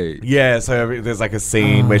tan. Hey. Yeah, so there's like a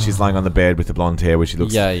scene where she's lying on the bed with the blonde hair where she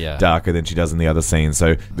looks darker than she does in the other scene.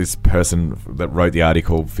 So this person that wrote the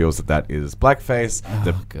article feels that is blackface.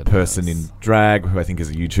 The person in drag, who I think is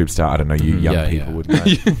a YouTube star, I don't know, you young people would know,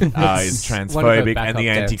 is transphobic. And the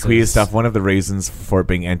anti-queer stuff, one of the reasons for it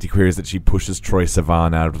being anti-queer is that she pushes Troye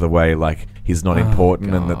Sivan out of the way, like he's not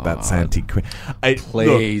important and that's anti-queer.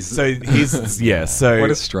 Please. Look, so he's, so what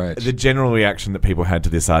a stretch. The general reaction that people had to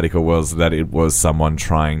this article was that it was someone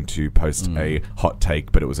trying to post a hot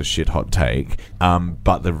take, but it was a shit hot take.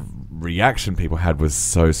 But the reaction people had was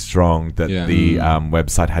so strong that the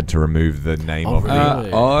website had to remove the name of it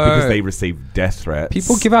because they received death threats.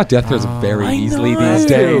 People give out death threats very easily these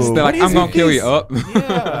days. They're like, I'm going to kill you up.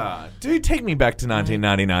 Yeah. Do take me back to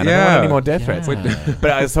 1999. I don't want any more death threats.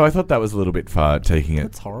 But so I thought that was a little bit far, taking it.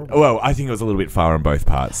 That's horrible. Well, I think it was a little bit far on both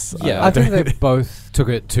parts. I think they both took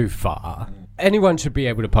it too far. Anyone should be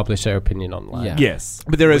able to publish their opinion online. Yeah. Yes.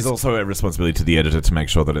 But there is also a responsibility to the editor to make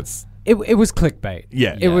sure that it's... It was clickbait.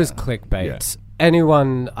 Yeah. It was clickbait.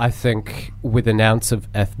 Anyone, I think, with an ounce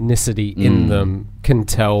of ethnicity in them can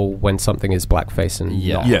tell when something is blackface and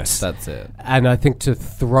not. Yes. That's it. And I think to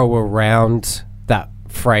throw around that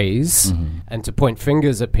phrase and to point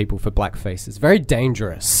fingers at people for blackface is very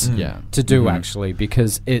dangerous to do, actually,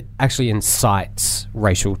 because it actually incites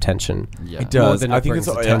racial tension. It does. I think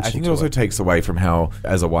it also takes away from how,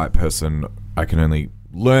 as a white person, I can only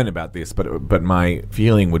learn about this, but my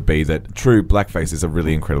feeling would be that true blackface is a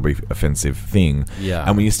really incredibly offensive thing. Yeah.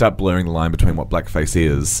 And when you start blurring the line between what blackface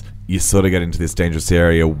is, you sort of get into this dangerous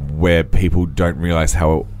area where people don't realize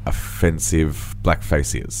how offensive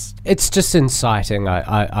blackface is. It's just inciting,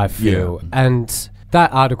 I feel. And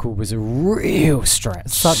that article was a real stretch.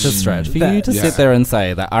 Such a stretch. For you to sit there and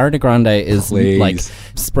say that Ariana Grande is like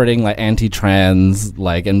spreading like anti-trans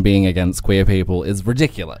and being against queer people is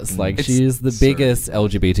ridiculous. She is the biggest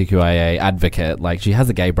LGBTQIA advocate. She has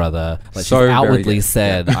a gay brother. She's outwardly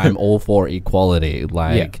said, I'm all for equality.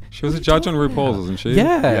 She was a judge on RuPaul's, wasn't she?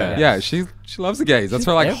 Yeah. She loves the gays. That's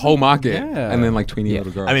her whole market. Yeah. And then tweeny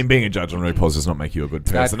little girls. I mean, being a judge on RuPaul's does not make you a good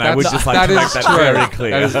person. I would just like to make that very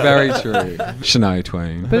clear. That is very true. Shania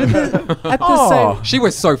Twain. But at the same, she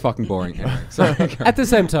was so fucking boring. Anyway. At the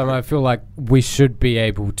same time, I feel like we should be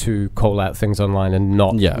able to call out things online and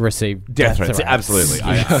not receive death threats. Absolutely.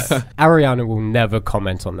 Ariana will never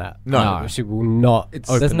comment on that. No. She will not.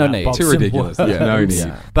 There's no need. Too ridiculous. No need.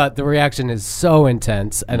 Yeah. But the reaction is so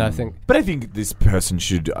intense, and I think... But I think this person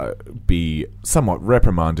should be somewhat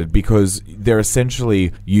reprimanded because they're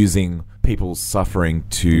essentially using people's suffering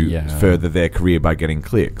to further their career by getting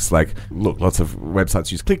clicks. Look, lots of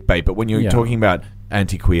websites use clickbait, but when you're talking about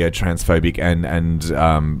anti-queer, transphobic, and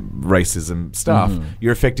racism stuff,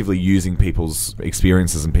 you're effectively using people's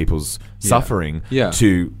experiences and people's suffering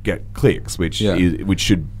to get clicks, which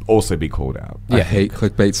should also be called out. I hate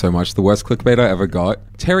clickbait so much. The worst clickbait I ever got,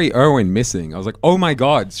 Terry Irwin missing. I was like, oh my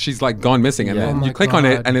God, she's gone missing. And then you click on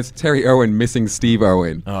it and it's Terry Irwin missing Steve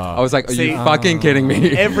Irwin. I was like, are you fucking kidding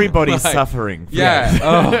me? Everybody's suffering.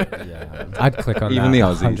 I'd click on even that. Even the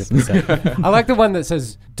Aussies. 100%. I like the one that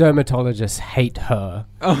says dermatologists hate her.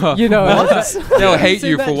 They'll hate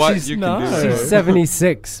you for what you can do. She's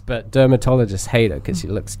 76, but dermatologists hate her because she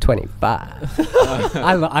looks 25.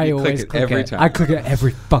 I always click every it. time. I click it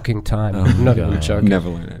every fucking time. I'm not even joking. Never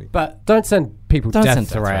learn anything. But don't send people death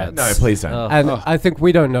threats. No, please don't. And I think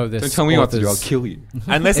we don't know this. Don't tell me what to do. I'll kill you.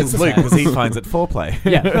 Unless it's Luke, because he finds it foreplay.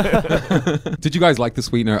 Yeah. Did you guys like the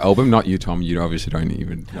Sweetener album? Not you, Tom. You obviously don't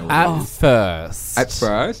even know what it is. At first, At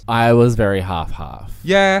first? I was very half-half.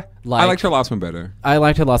 Yeah. I liked her last one better. I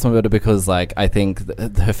liked her last one better because, like, I think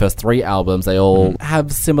her first 3 albums, they all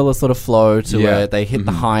have similar sort of flow to it. They hit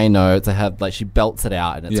the high notes. They have, like, she belts it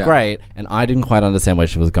out, and it's great. And I didn't quite understand where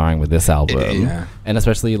she was going with this album. And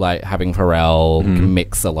especially, like, having Pharrell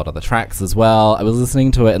mix a lot of the tracks as well. I was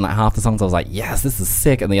listening to it, and, like, half the songs I was like, yes, this is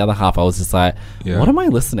sick. And the other half I was just like, what am I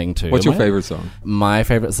listening to? What's your favorite song? My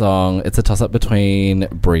favorite song, it's a toss-up between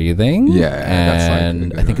Breathing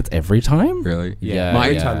and I think it's Every Time. Really? Yeah. My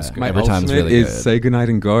Every Time's ultimate really is good. Say Goodnight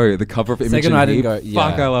and Go. The cover of Image Say Goodnight and and Heat. Go.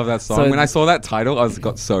 Fuck, I love that song. So when I saw that title, I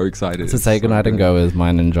got so excited. So Say Goodnight and Go is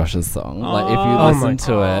mine and Josh's song. Like, if you listen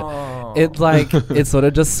to it, it like it sort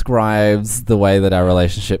of describes the way that our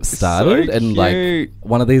relationship started, so and like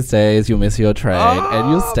one of these days you'll miss your train and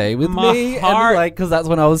you'll stay with me, heart. and like because that's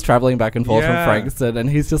when I was traveling back and forth from Frankston, and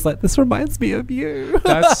he's just like, this reminds me of you.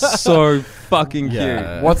 That's so fucking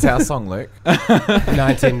cute. What's our song, Luke?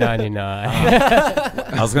 1999.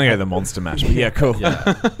 I was going to go the Monster Mash, but yeah, cool.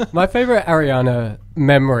 My favorite Ariana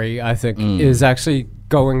memory, I think, is actually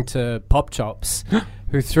going to Pop Chops,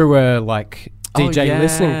 who threw a like DJ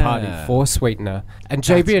listening party for Sweetener, and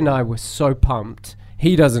JB and I were so pumped.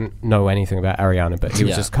 He doesn't know anything about Ariana, but he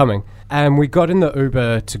was just coming, and we got in the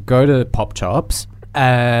Uber to go to Pop Chops.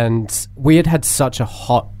 And we had such a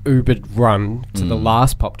hot Ubered run to the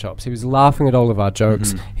last Pop Chops. He was laughing at all of our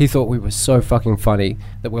jokes. He thought we were so fucking funny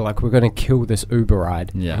that we're going to kill this Uber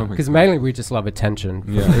ride. Yeah. Because mainly we just love attention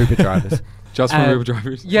from Uber drivers. Just for Uber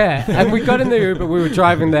drivers? Yeah. And we got in the Uber, we were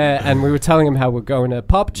driving there, and we were telling him how we're going to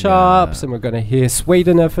Pop Chops and we're going to hear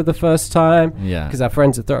Sweetener for the first time. Yeah. Because our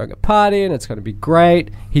friends are throwing a party and it's going to be great.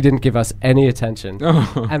 He didn't give us any attention.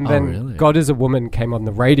 And then really? God Is a Woman came on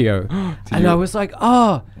the radio. And I was like,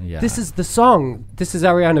 this is the song. This is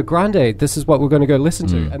Ariana Grande. This is what we're going to go listen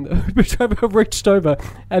to. And the Uber driver reached over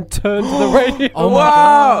and turned the radio. Oh my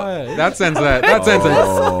God. That sends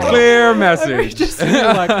a clear message. Just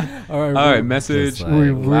like, all right, message.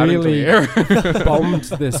 we loud and really clear. bombed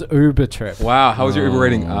this Uber trip. Wow, how was your Uber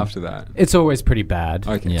rating after that? It's always pretty bad,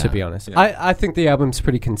 Okay. to be honest. Yeah. I think the album's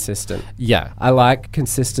pretty consistent. Yeah. I like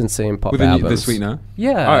consistency in pop With albums. the Sweetener?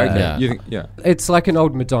 Yeah. Oh, okay. Yeah. You think, yeah. It's like an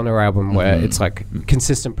old Madonna album where it's like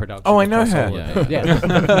consistent production. Oh, I know across her. all of it.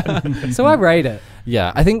 Yeah. So I rate it.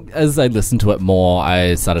 Yeah, I think as I listened to it more,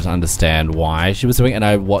 I started to understand why she was doing it, and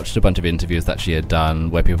I watched a bunch of interviews that she had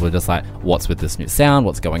done where people were just like, what's with this new sound,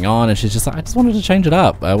 what's going on, and she's just like, I just wanted to change it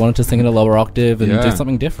up. I wanted to sing in a lower octave and do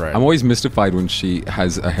something different. I'm always mystified when she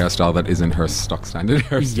has a hairstyle that isn't her stock standard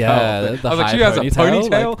hairstyle. Yeah, I was like, she has a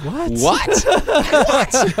ponytail? Like,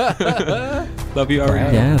 what? Love you, Ari.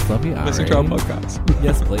 Yes, love you, Ari. Listen to our podcast.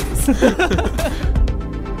 Yes, please.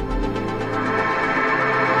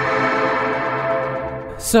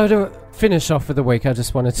 So to finish off for the week, I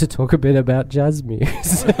just wanted to talk a bit about jazz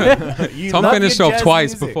music. Tom finished off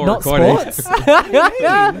twice before Not recording. sports.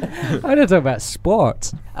 I want to talk about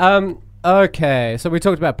sports. Okay, so we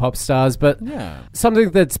talked about pop stars, but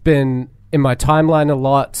something that's been in my timeline a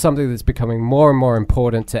lot, something that's becoming more and more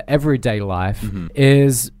important to everyday life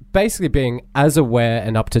is basically being as aware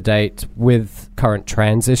and up to date with current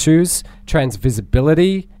trans issues, trans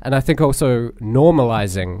visibility, and I think also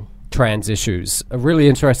normalizing trans issues. A really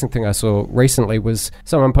interesting thing I saw recently was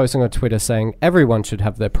someone posting on Twitter saying everyone should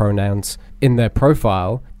have their pronouns in their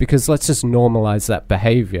profile because let's just normalize that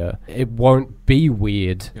behavior. It won't be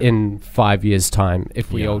weird in 5 years' time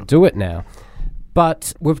if we all do it now.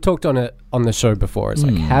 But we've talked on it on the show before. It's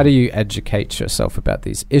like, how do you educate yourself about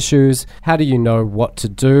these issues? How do you know what to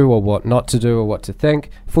do or what not to do or what to think?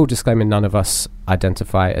 Full disclaimer, none of us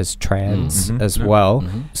identify as trans as well.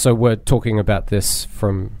 So we're talking about this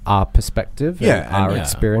from our perspective and our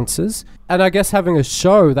experiences. And I guess having a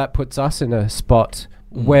show that puts us in a spot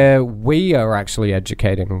where we are actually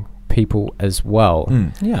educating people as well.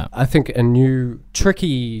 Yeah. I think a new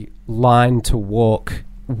tricky line to walk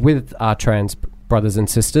with our trans brothers and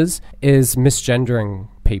sisters is misgendering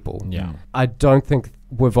people. Yeah. I don't think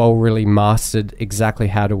we've all really mastered exactly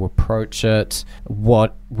how to approach it,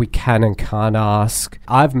 what we can and can't ask.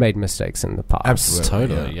 I've made mistakes in the past. Absolutely.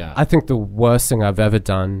 Totally, yeah. I think the worst thing I've ever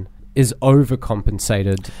done is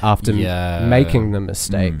overcompensated after making the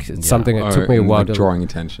mistake. It's something that took me a while to... drawing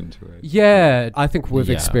attention to it. Yeah, I think we've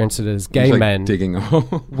experienced it as gay men. Digging a hole.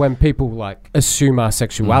 When people like assume our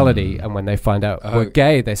sexuality and when they find out we're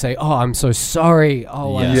gay, they say, oh, I'm so sorry.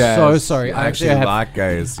 Oh, I'm so sorry. I actually like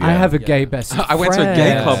gays. I have a gay best friend. I went to a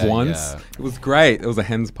gay club once. It was great. It was a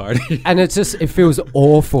hen's party. And it feels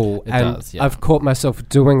awful. It does, I've caught myself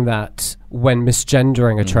doing that when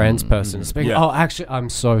misgendering a trans person. Speaking, oh, actually, I'm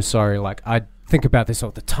so sorry. Like, I think about this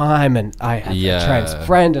all the time, and I have a trans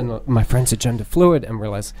friend, and my friends are gender fluid, and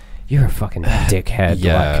realize, you're a fucking dickhead.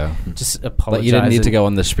 Yeah. Like, just apologize. Like, you didn't need to go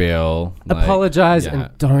on the spiel. Like, apologize and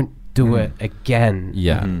don't do it again.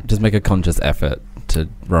 Yeah. Just make a conscious effort to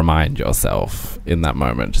remind yourself in that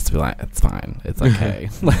moment. Just to be like, it's fine. It's okay.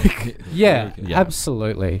 Like, yeah,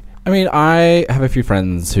 absolutely. I mean, I have a few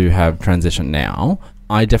friends who have transitioned now.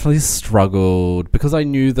 I definitely struggled because I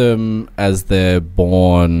knew them as their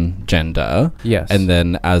born gender. Yes. And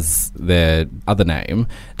then as their other name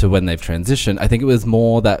to when they've transitioned. I think it was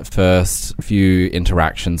more that first few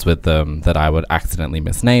interactions with them that I would accidentally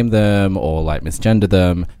misname them or like misgender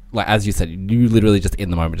them. Like, as you said, you literally just in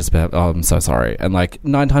the moment just be like, oh, I'm so sorry. And like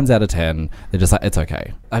 9 times out of 10, they're just like, it's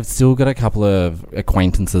okay. I've still got a couple of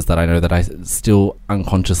acquaintances that I know that I still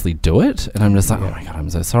unconsciously do it. And I'm just like, oh my God, I'm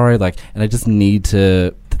so sorry. Like, and I just need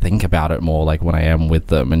to think about it more, like when I am with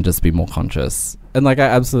them, and just be more conscious. And like, I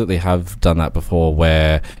absolutely have done that before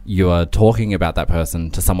where you are talking about that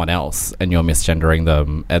person to someone else and you're misgendering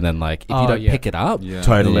them. And then like, if you don't pick it up,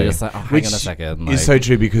 totally. you're just like, oh, hang on a second. Like, it's so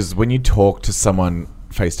true, because when you talk to someone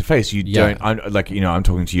face to face, you don't. I'm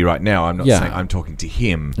talking to you right now. I'm not saying I'm talking to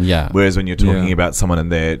him. Yeah. Whereas when you're talking about someone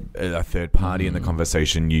and they're a third party in the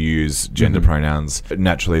conversation, you use gender pronouns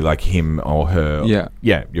naturally, like him or her.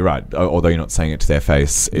 Yeah, you're right. Although you're not saying it to their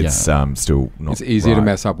face, it's still not. It's easier to right.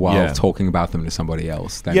 mess up while talking about them to somebody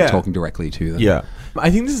else than talking directly to them. Yeah. I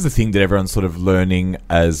think this is the thing that everyone's sort of learning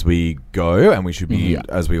as we go, and we should be,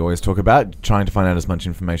 as we always talk about, trying to find out as much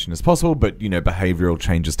information as possible. But, behavioral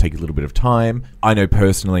changes take a little bit of time. I know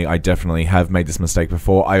personally, I definitely have made this mistake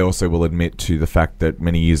before. I also will admit to the fact that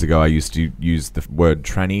many years ago, I used to use the word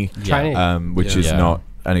tranny, which is not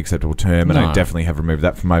an acceptable term, and I definitely have removed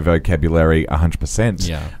that from my vocabulary 100%.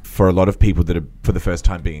 Yeah. For a lot of people that are for the first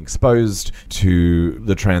time being exposed to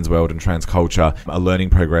the trans world and trans culture, a learning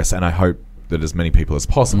progress, and I hope that as many people as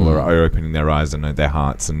possible are opening their eyes and their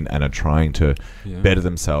hearts and are trying to better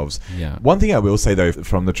themselves. Yeah. One thing I will say, though,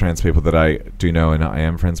 from the trans people that I do know and I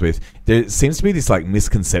am friends with, there seems to be this like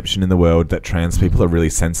misconception in the world that trans people are really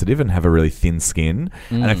sensitive and have a really thin skin.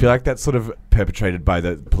 And I feel like that's sort of perpetrated by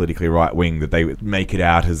the politically right wing, that they make it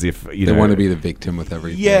out as if, they want to be the victim with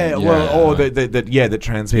everything. Or that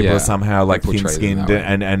trans people are somehow like thin-skinned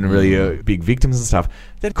and really big victims and stuff.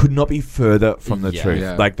 That could not be further from the truth.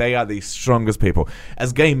 Yeah. Like, they are the strongest people.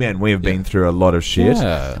 As gay men, we have been through a lot of shit.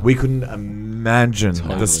 Yeah. We couldn't imagine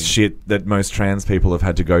the shit that most trans people have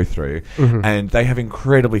had to go through. And they have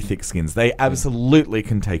incredibly thick skins. They absolutely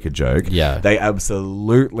can take a joke. Yeah. They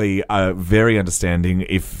absolutely are very understanding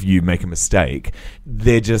if you make a mistake.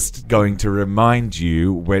 They're just going to remind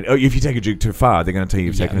you if you take a joke too far, they're going to tell you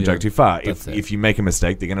you've taken a joke too far. If you make a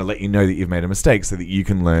mistake, they're going to let you know that you've made a mistake so that you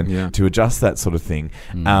can learn to adjust that sort of thing.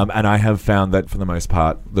 And I have found that for the most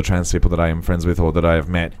part, the trans people that I am friends with or that I have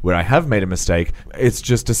met, where I have made a mistake, it's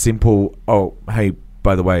just a simple, oh, hey,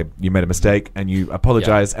 by the way, you made a mistake, and you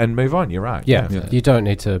apologize and move on. You're right. Yeah. You don't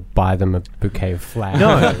need to buy them a bouquet of flowers.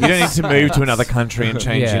 No, you don't need to move to another country and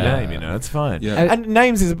change your name. It's fine. Yeah. And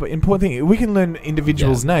names is an important thing. We can learn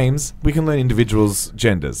individuals' names. We can learn individuals'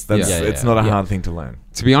 genders. It's not a hard thing to learn.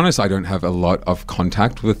 To be honest, I don't have a lot of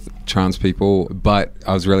contact with trans people, but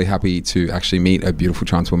I was really happy to actually meet a beautiful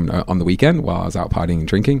trans woman on the weekend while I was out partying and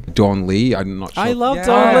drinking. Dawn Lee, I'm not sure. I love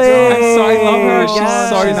Dawn Lee. I love her. She's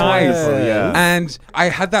so nice. And I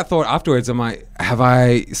had that thought afterwards. I'm like, have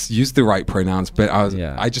I used the right pronouns? But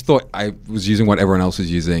I just thought I was using what everyone else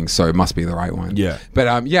was using, so it must be the right one. Yeah. But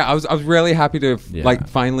I was really happy to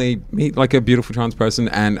finally meet like a beautiful trans person,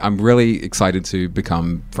 and I'm really excited to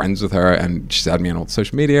become friends with her. And she's added me on all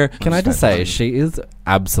social media. Can I just say, she is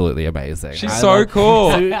absolutely amazing. She's so cool.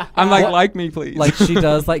 I'm like me, please. Like, she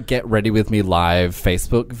does like Get Ready With Me live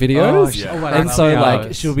Facebook videos. And so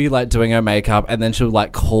like she'll be like doing her makeup, and then she'll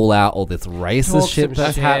like call out all this racist shit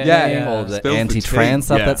that's happening, all the anti-trans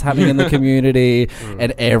stuff that's happening in the community,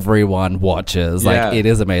 and everyone watches. Like, it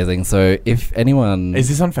is amazing. So if anyone... Is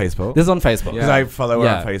this on Facebook? This is on Facebook. Because I follow her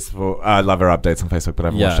on Facebook. I love her updates on Facebook, but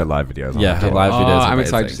I've watched her live videos. Her live videos are I'm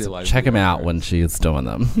excited to see live Check them out when she is doing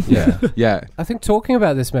them. I think talking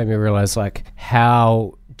about this made me realize like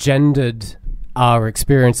how gendered our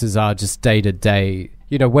experiences are just day to day.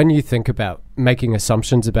 When you think about making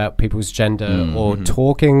assumptions about people's gender or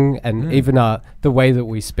talking, and even the way that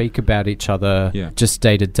we speak about each other just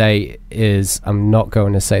day to day is, I'm not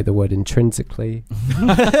going to say the word intrinsically,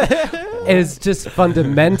 is just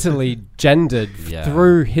fundamentally gendered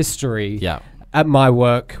through history. Yeah. At my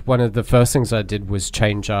work, one of the first things I did was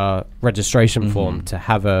change our registration form to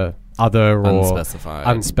have a other or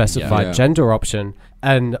unspecified gender option.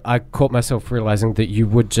 And I caught myself realizing that you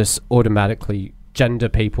would just automatically gender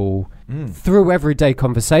people through everyday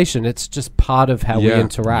conversation. It's just part of how we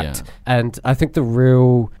interact. And I think the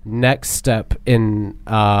real next step in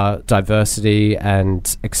diversity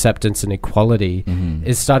and acceptance and equality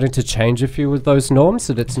is starting to change a few of those norms,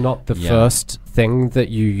 that it's not the first thing that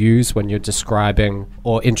you use when you're describing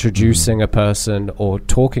or introducing a person or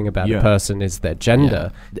talking about a person is their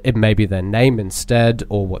gender. It may be their name instead,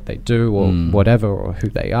 or what they do, or whatever, or who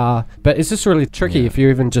they are. But it's just really tricky if you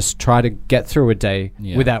even just try to get through a day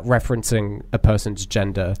without referencing a person's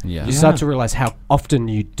gender. You start to realize how often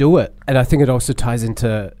you do it. And I think it also ties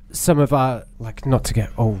into some of our, like, not to get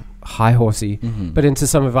high horsey, but into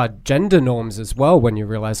some of our gender norms as well, when you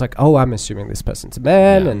realize, like, oh, I'm assuming this person's a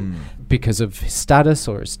man and because of his status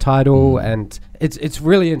or his title. And it's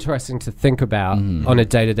really interesting to think about on a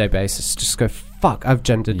day-to-day basis. Just go, fuck, I've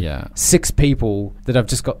gendered 6 people that I've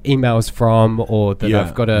just got emails from, or that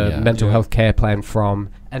I've got a mental health care plan from,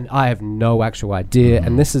 and I have no actual idea.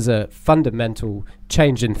 And this is a fundamental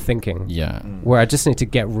change in thinking where I just need to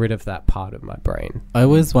get rid of that part of my brain. I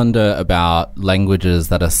always wonder about languages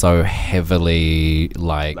that are so heavily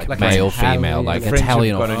like male, female, like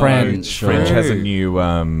Italian or French. French has a new,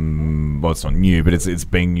 well, it's not new, but it's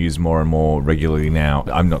being used more and more regularly now.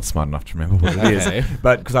 I'm not smart enough to remember what it is,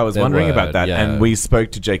 but because I was wondering about that, and we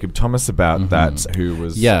spoke to Jacob Thomas about that, who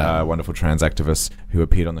was a wonderful trans activist who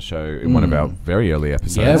appeared on the show in one of our very early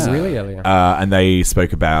episodes. Yeah, really earlier. And they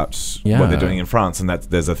spoke about what they're doing in France, and that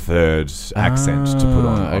there's a third accent to put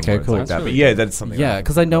on. Okay, cool. Like that. But yeah, that's something. Yeah,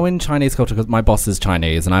 because I know in Chinese culture, because my boss is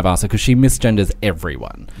Chinese, and I've asked her, because she misgenders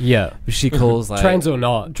everyone. Yeah. She calls like... trans or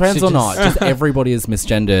not. Just everybody is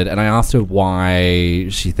misgendered. And I asked her why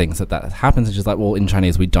she thinks that happens, and she's like, well, in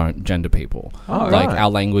Chinese, we don't gender people. Our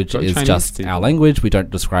language is Chinese just people. our language. We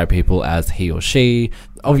don't describe people as he or she.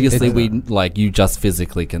 Obviously, you just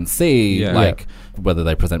physically can see, whether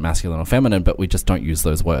they present masculine or feminine, but we just don't use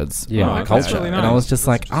those words in our culture. Really nice. And I was just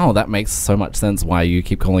that makes so much sense why you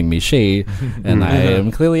keep calling me she, and I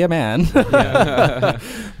am clearly a man. But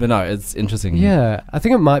no, it's interesting. Yeah, I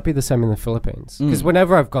think it might be the same in the Philippines, because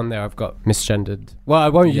whenever I've gone there, I've got misgendered. Well, I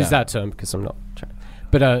won't use that term because I'm not trans.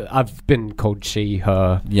 But I've been called she,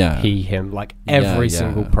 her, he, him, like every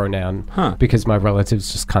single pronoun, because my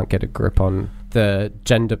relatives just can't get a grip on the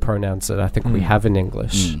gender pronouns that I think we have in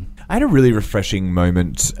English. I had a really refreshing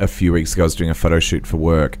moment a few weeks ago. I was doing a photo shoot for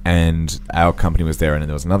work, and our company was there, and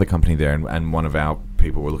there was another company there, and one of our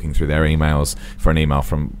people were looking through their emails for an email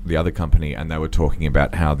from the other company, and they were talking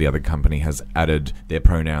about how the other company has added their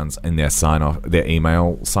pronouns in their their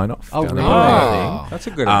email sign-off. Oh, really? That's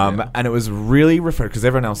a good idea. And it was really refreshing, because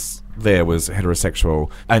everyone else there was heterosexual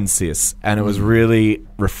and cis, and it was really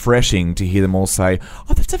refreshing to hear them all say,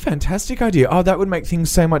 oh, that's a fantastic idea. Oh, that would make things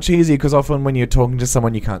so much easier, because often when you're talking to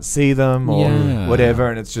someone, you can't see them or whatever,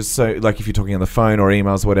 and it's just so, like, if you're talking on the phone or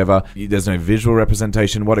emails or whatever, there's no visual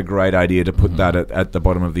representation. What a great idea to put that at the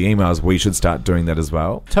bottom of the emails. We should start doing that as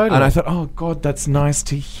well. Totally. And I thought, oh God, that's nice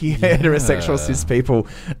to hear heterosexual cis people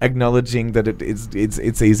acknowledging that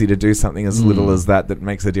it's easy to do something as little as that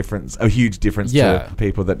makes a huge difference to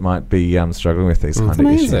people that might be struggling with these kind of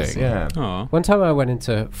issues. Yeah. Aww. One time I went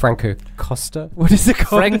into Franco Costa. What is it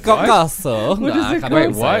called? Franco Costa. What is it called?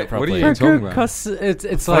 Wait, what? What are you talking about? Costa.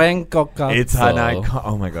 It's Franco Costa. It's an icon.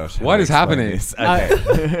 Oh my gosh. What is happening?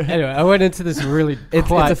 Okay. Anyway, I went into this really It's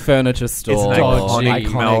a furniture store. It's an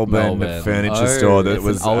Iconic Melbourne furniture store that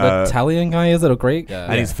was an old Italian guy, is it, or Greek?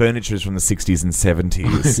 And his furniture is from the 60s and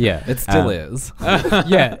 70s. Yeah. It still is.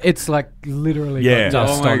 Yeah, it's like literally got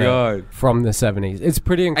dust Oh my on God. it from the 70s. It's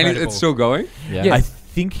pretty incredible. And it's still going? Yeah. I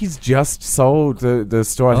think he's just sold the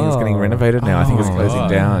store. I think it's getting renovated now. I think it's closing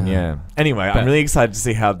down. Yeah. Anyway, I'm really excited to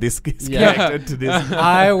see how this gets connected to this.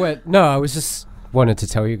 I was just wanted to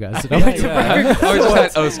tell you guys that I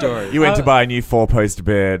went to Story. You went to buy a new 4-poster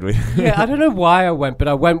bed. I don't know why I went, but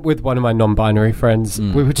I went with one of my non-binary friends.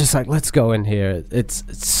 We were just like, let's go in here. It's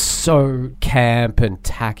so camp and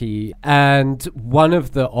tacky. And one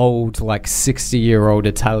of the old, like 60-year-old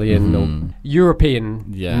Italian or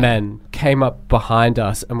European men came up behind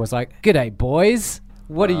us and was like, "G'day, boys.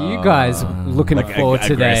 What are you guys looking for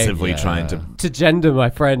today?" Aggressively trying to gender my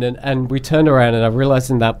friend. And we turned around, and I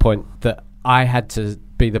realized in that point that I had to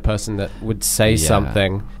be the person that would say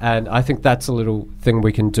something. And I think that's a little thing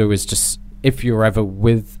we can do, is just, if you're ever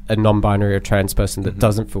with a non-binary or trans person that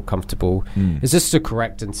doesn't feel comfortable, is just to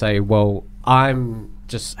correct and say, well, I'm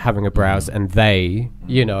just having a browse and they,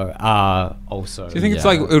 are also. Do you think it's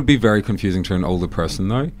like, it would be very confusing to an older person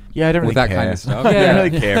though? Yeah, I don't really with that care. kind of stuff. I don't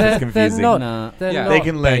really care if it's confusing. They're not They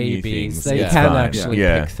can learn new babies. things. They It's can fine. actually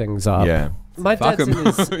pick things up. Yeah. My Fuck dad's in 'em.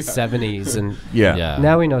 his 70s, and Yeah.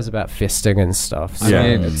 now he knows about fisting and stuff. So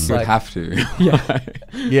I mean, it's you'd like, have to.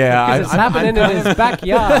 Yeah. it's happening in his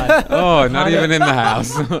backyard. Oh, not even in the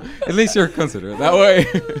house. At least you're considerate that way.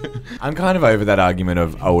 I'm kind of over that argument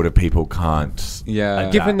of older people can't. Yeah.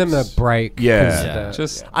 Giving them a break. Yeah.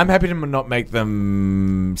 Just I'm happy to not make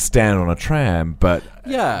them stand on a tram, but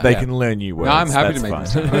they can learn new words. no, I'm happy to make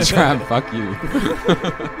That's them fine. stand on a tram. Fuck you.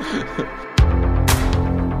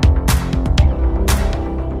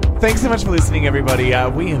 Thanks so much for listening, everybody.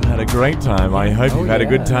 We have had a great time. I hope you've had a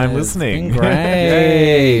good time listening. It's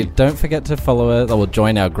been great. Don't forget to follow us or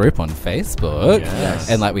join our group on Facebook. Yes.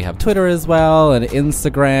 And like we have Twitter as well and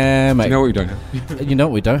Instagram. You know what we don't have? You know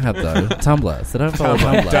what we don't have though? Tumblr. So don't follow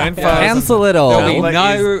Tumblr. Don't follow Cancel it all. There'll be Tumblr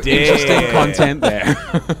no is dead. interesting content there.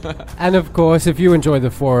 And of course, if you enjoy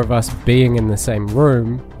the four of us being in the same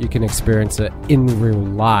room, you can experience it in real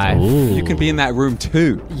life. You can be in that room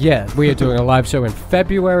too. Yeah, we are doing a live show in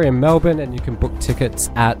February in Melbourne, and you can book tickets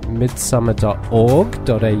at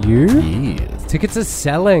midsummer.org.au. Yes. Tickets are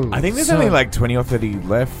selling. I think there's So- only like 20 or 30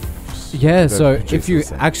 left. Yeah, the so if producer you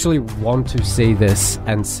said. actually want to see this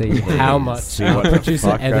and see how much See what the the producer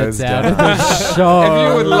fuck edits goes out down. of the show, If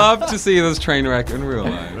you would love to see this train wreck in real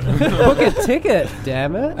life, book a ticket,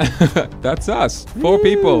 damn it. that's us. 4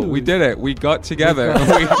 people. We did it. We got together.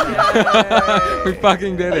 We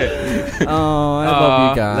fucking did it. Oh, I love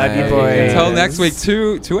you guys. love you, boys. Until next week,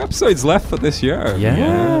 two episodes left for this year.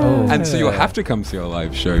 Yeah. Oh. And so you'll have to come see our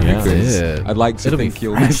live show Yeah. because Yeah. I'd like to It'll be think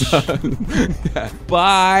you'll miss out. Yeah.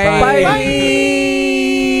 Bye. Bye.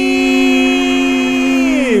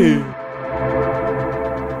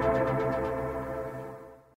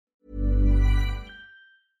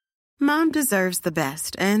 Mom deserves the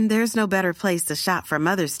best, and there's no better place to shop for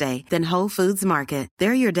Mother's Day than Whole Foods Market.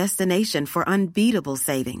 They're your destination for unbeatable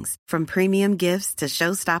savings, from premium gifts to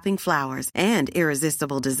show-stopping flowers and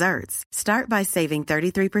irresistible desserts. Start by saving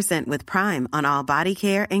 33% with Prime on all body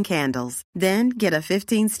care and candles. Then get a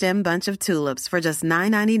 15-stem bunch of tulips for just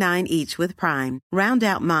 $9.99 each with Prime. Round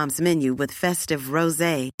out Mom's menu with festive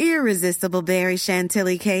rosé, irresistible berry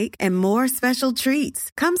chantilly cake, and more special treats.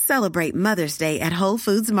 Come celebrate Mother's Day at Whole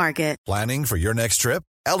Foods Market. Planning for your next trip?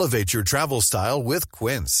 Elevate your travel style with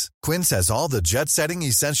Quince. Quince has all the jet-setting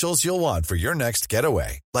essentials you'll want for your next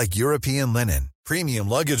getaway, like European linen, premium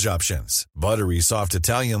luggage options, buttery soft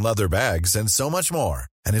Italian leather bags, and so much more.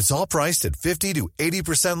 And it's all priced at 50 to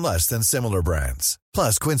 80% less than similar brands.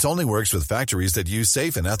 Plus, Quince only works with factories that use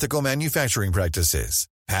safe and ethical manufacturing practices.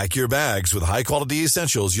 Pack your bags with high-quality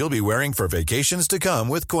essentials you'll be wearing for vacations to come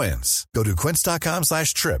with Quince. Go to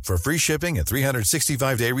quince.com/trip for free shipping and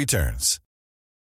 365-day returns.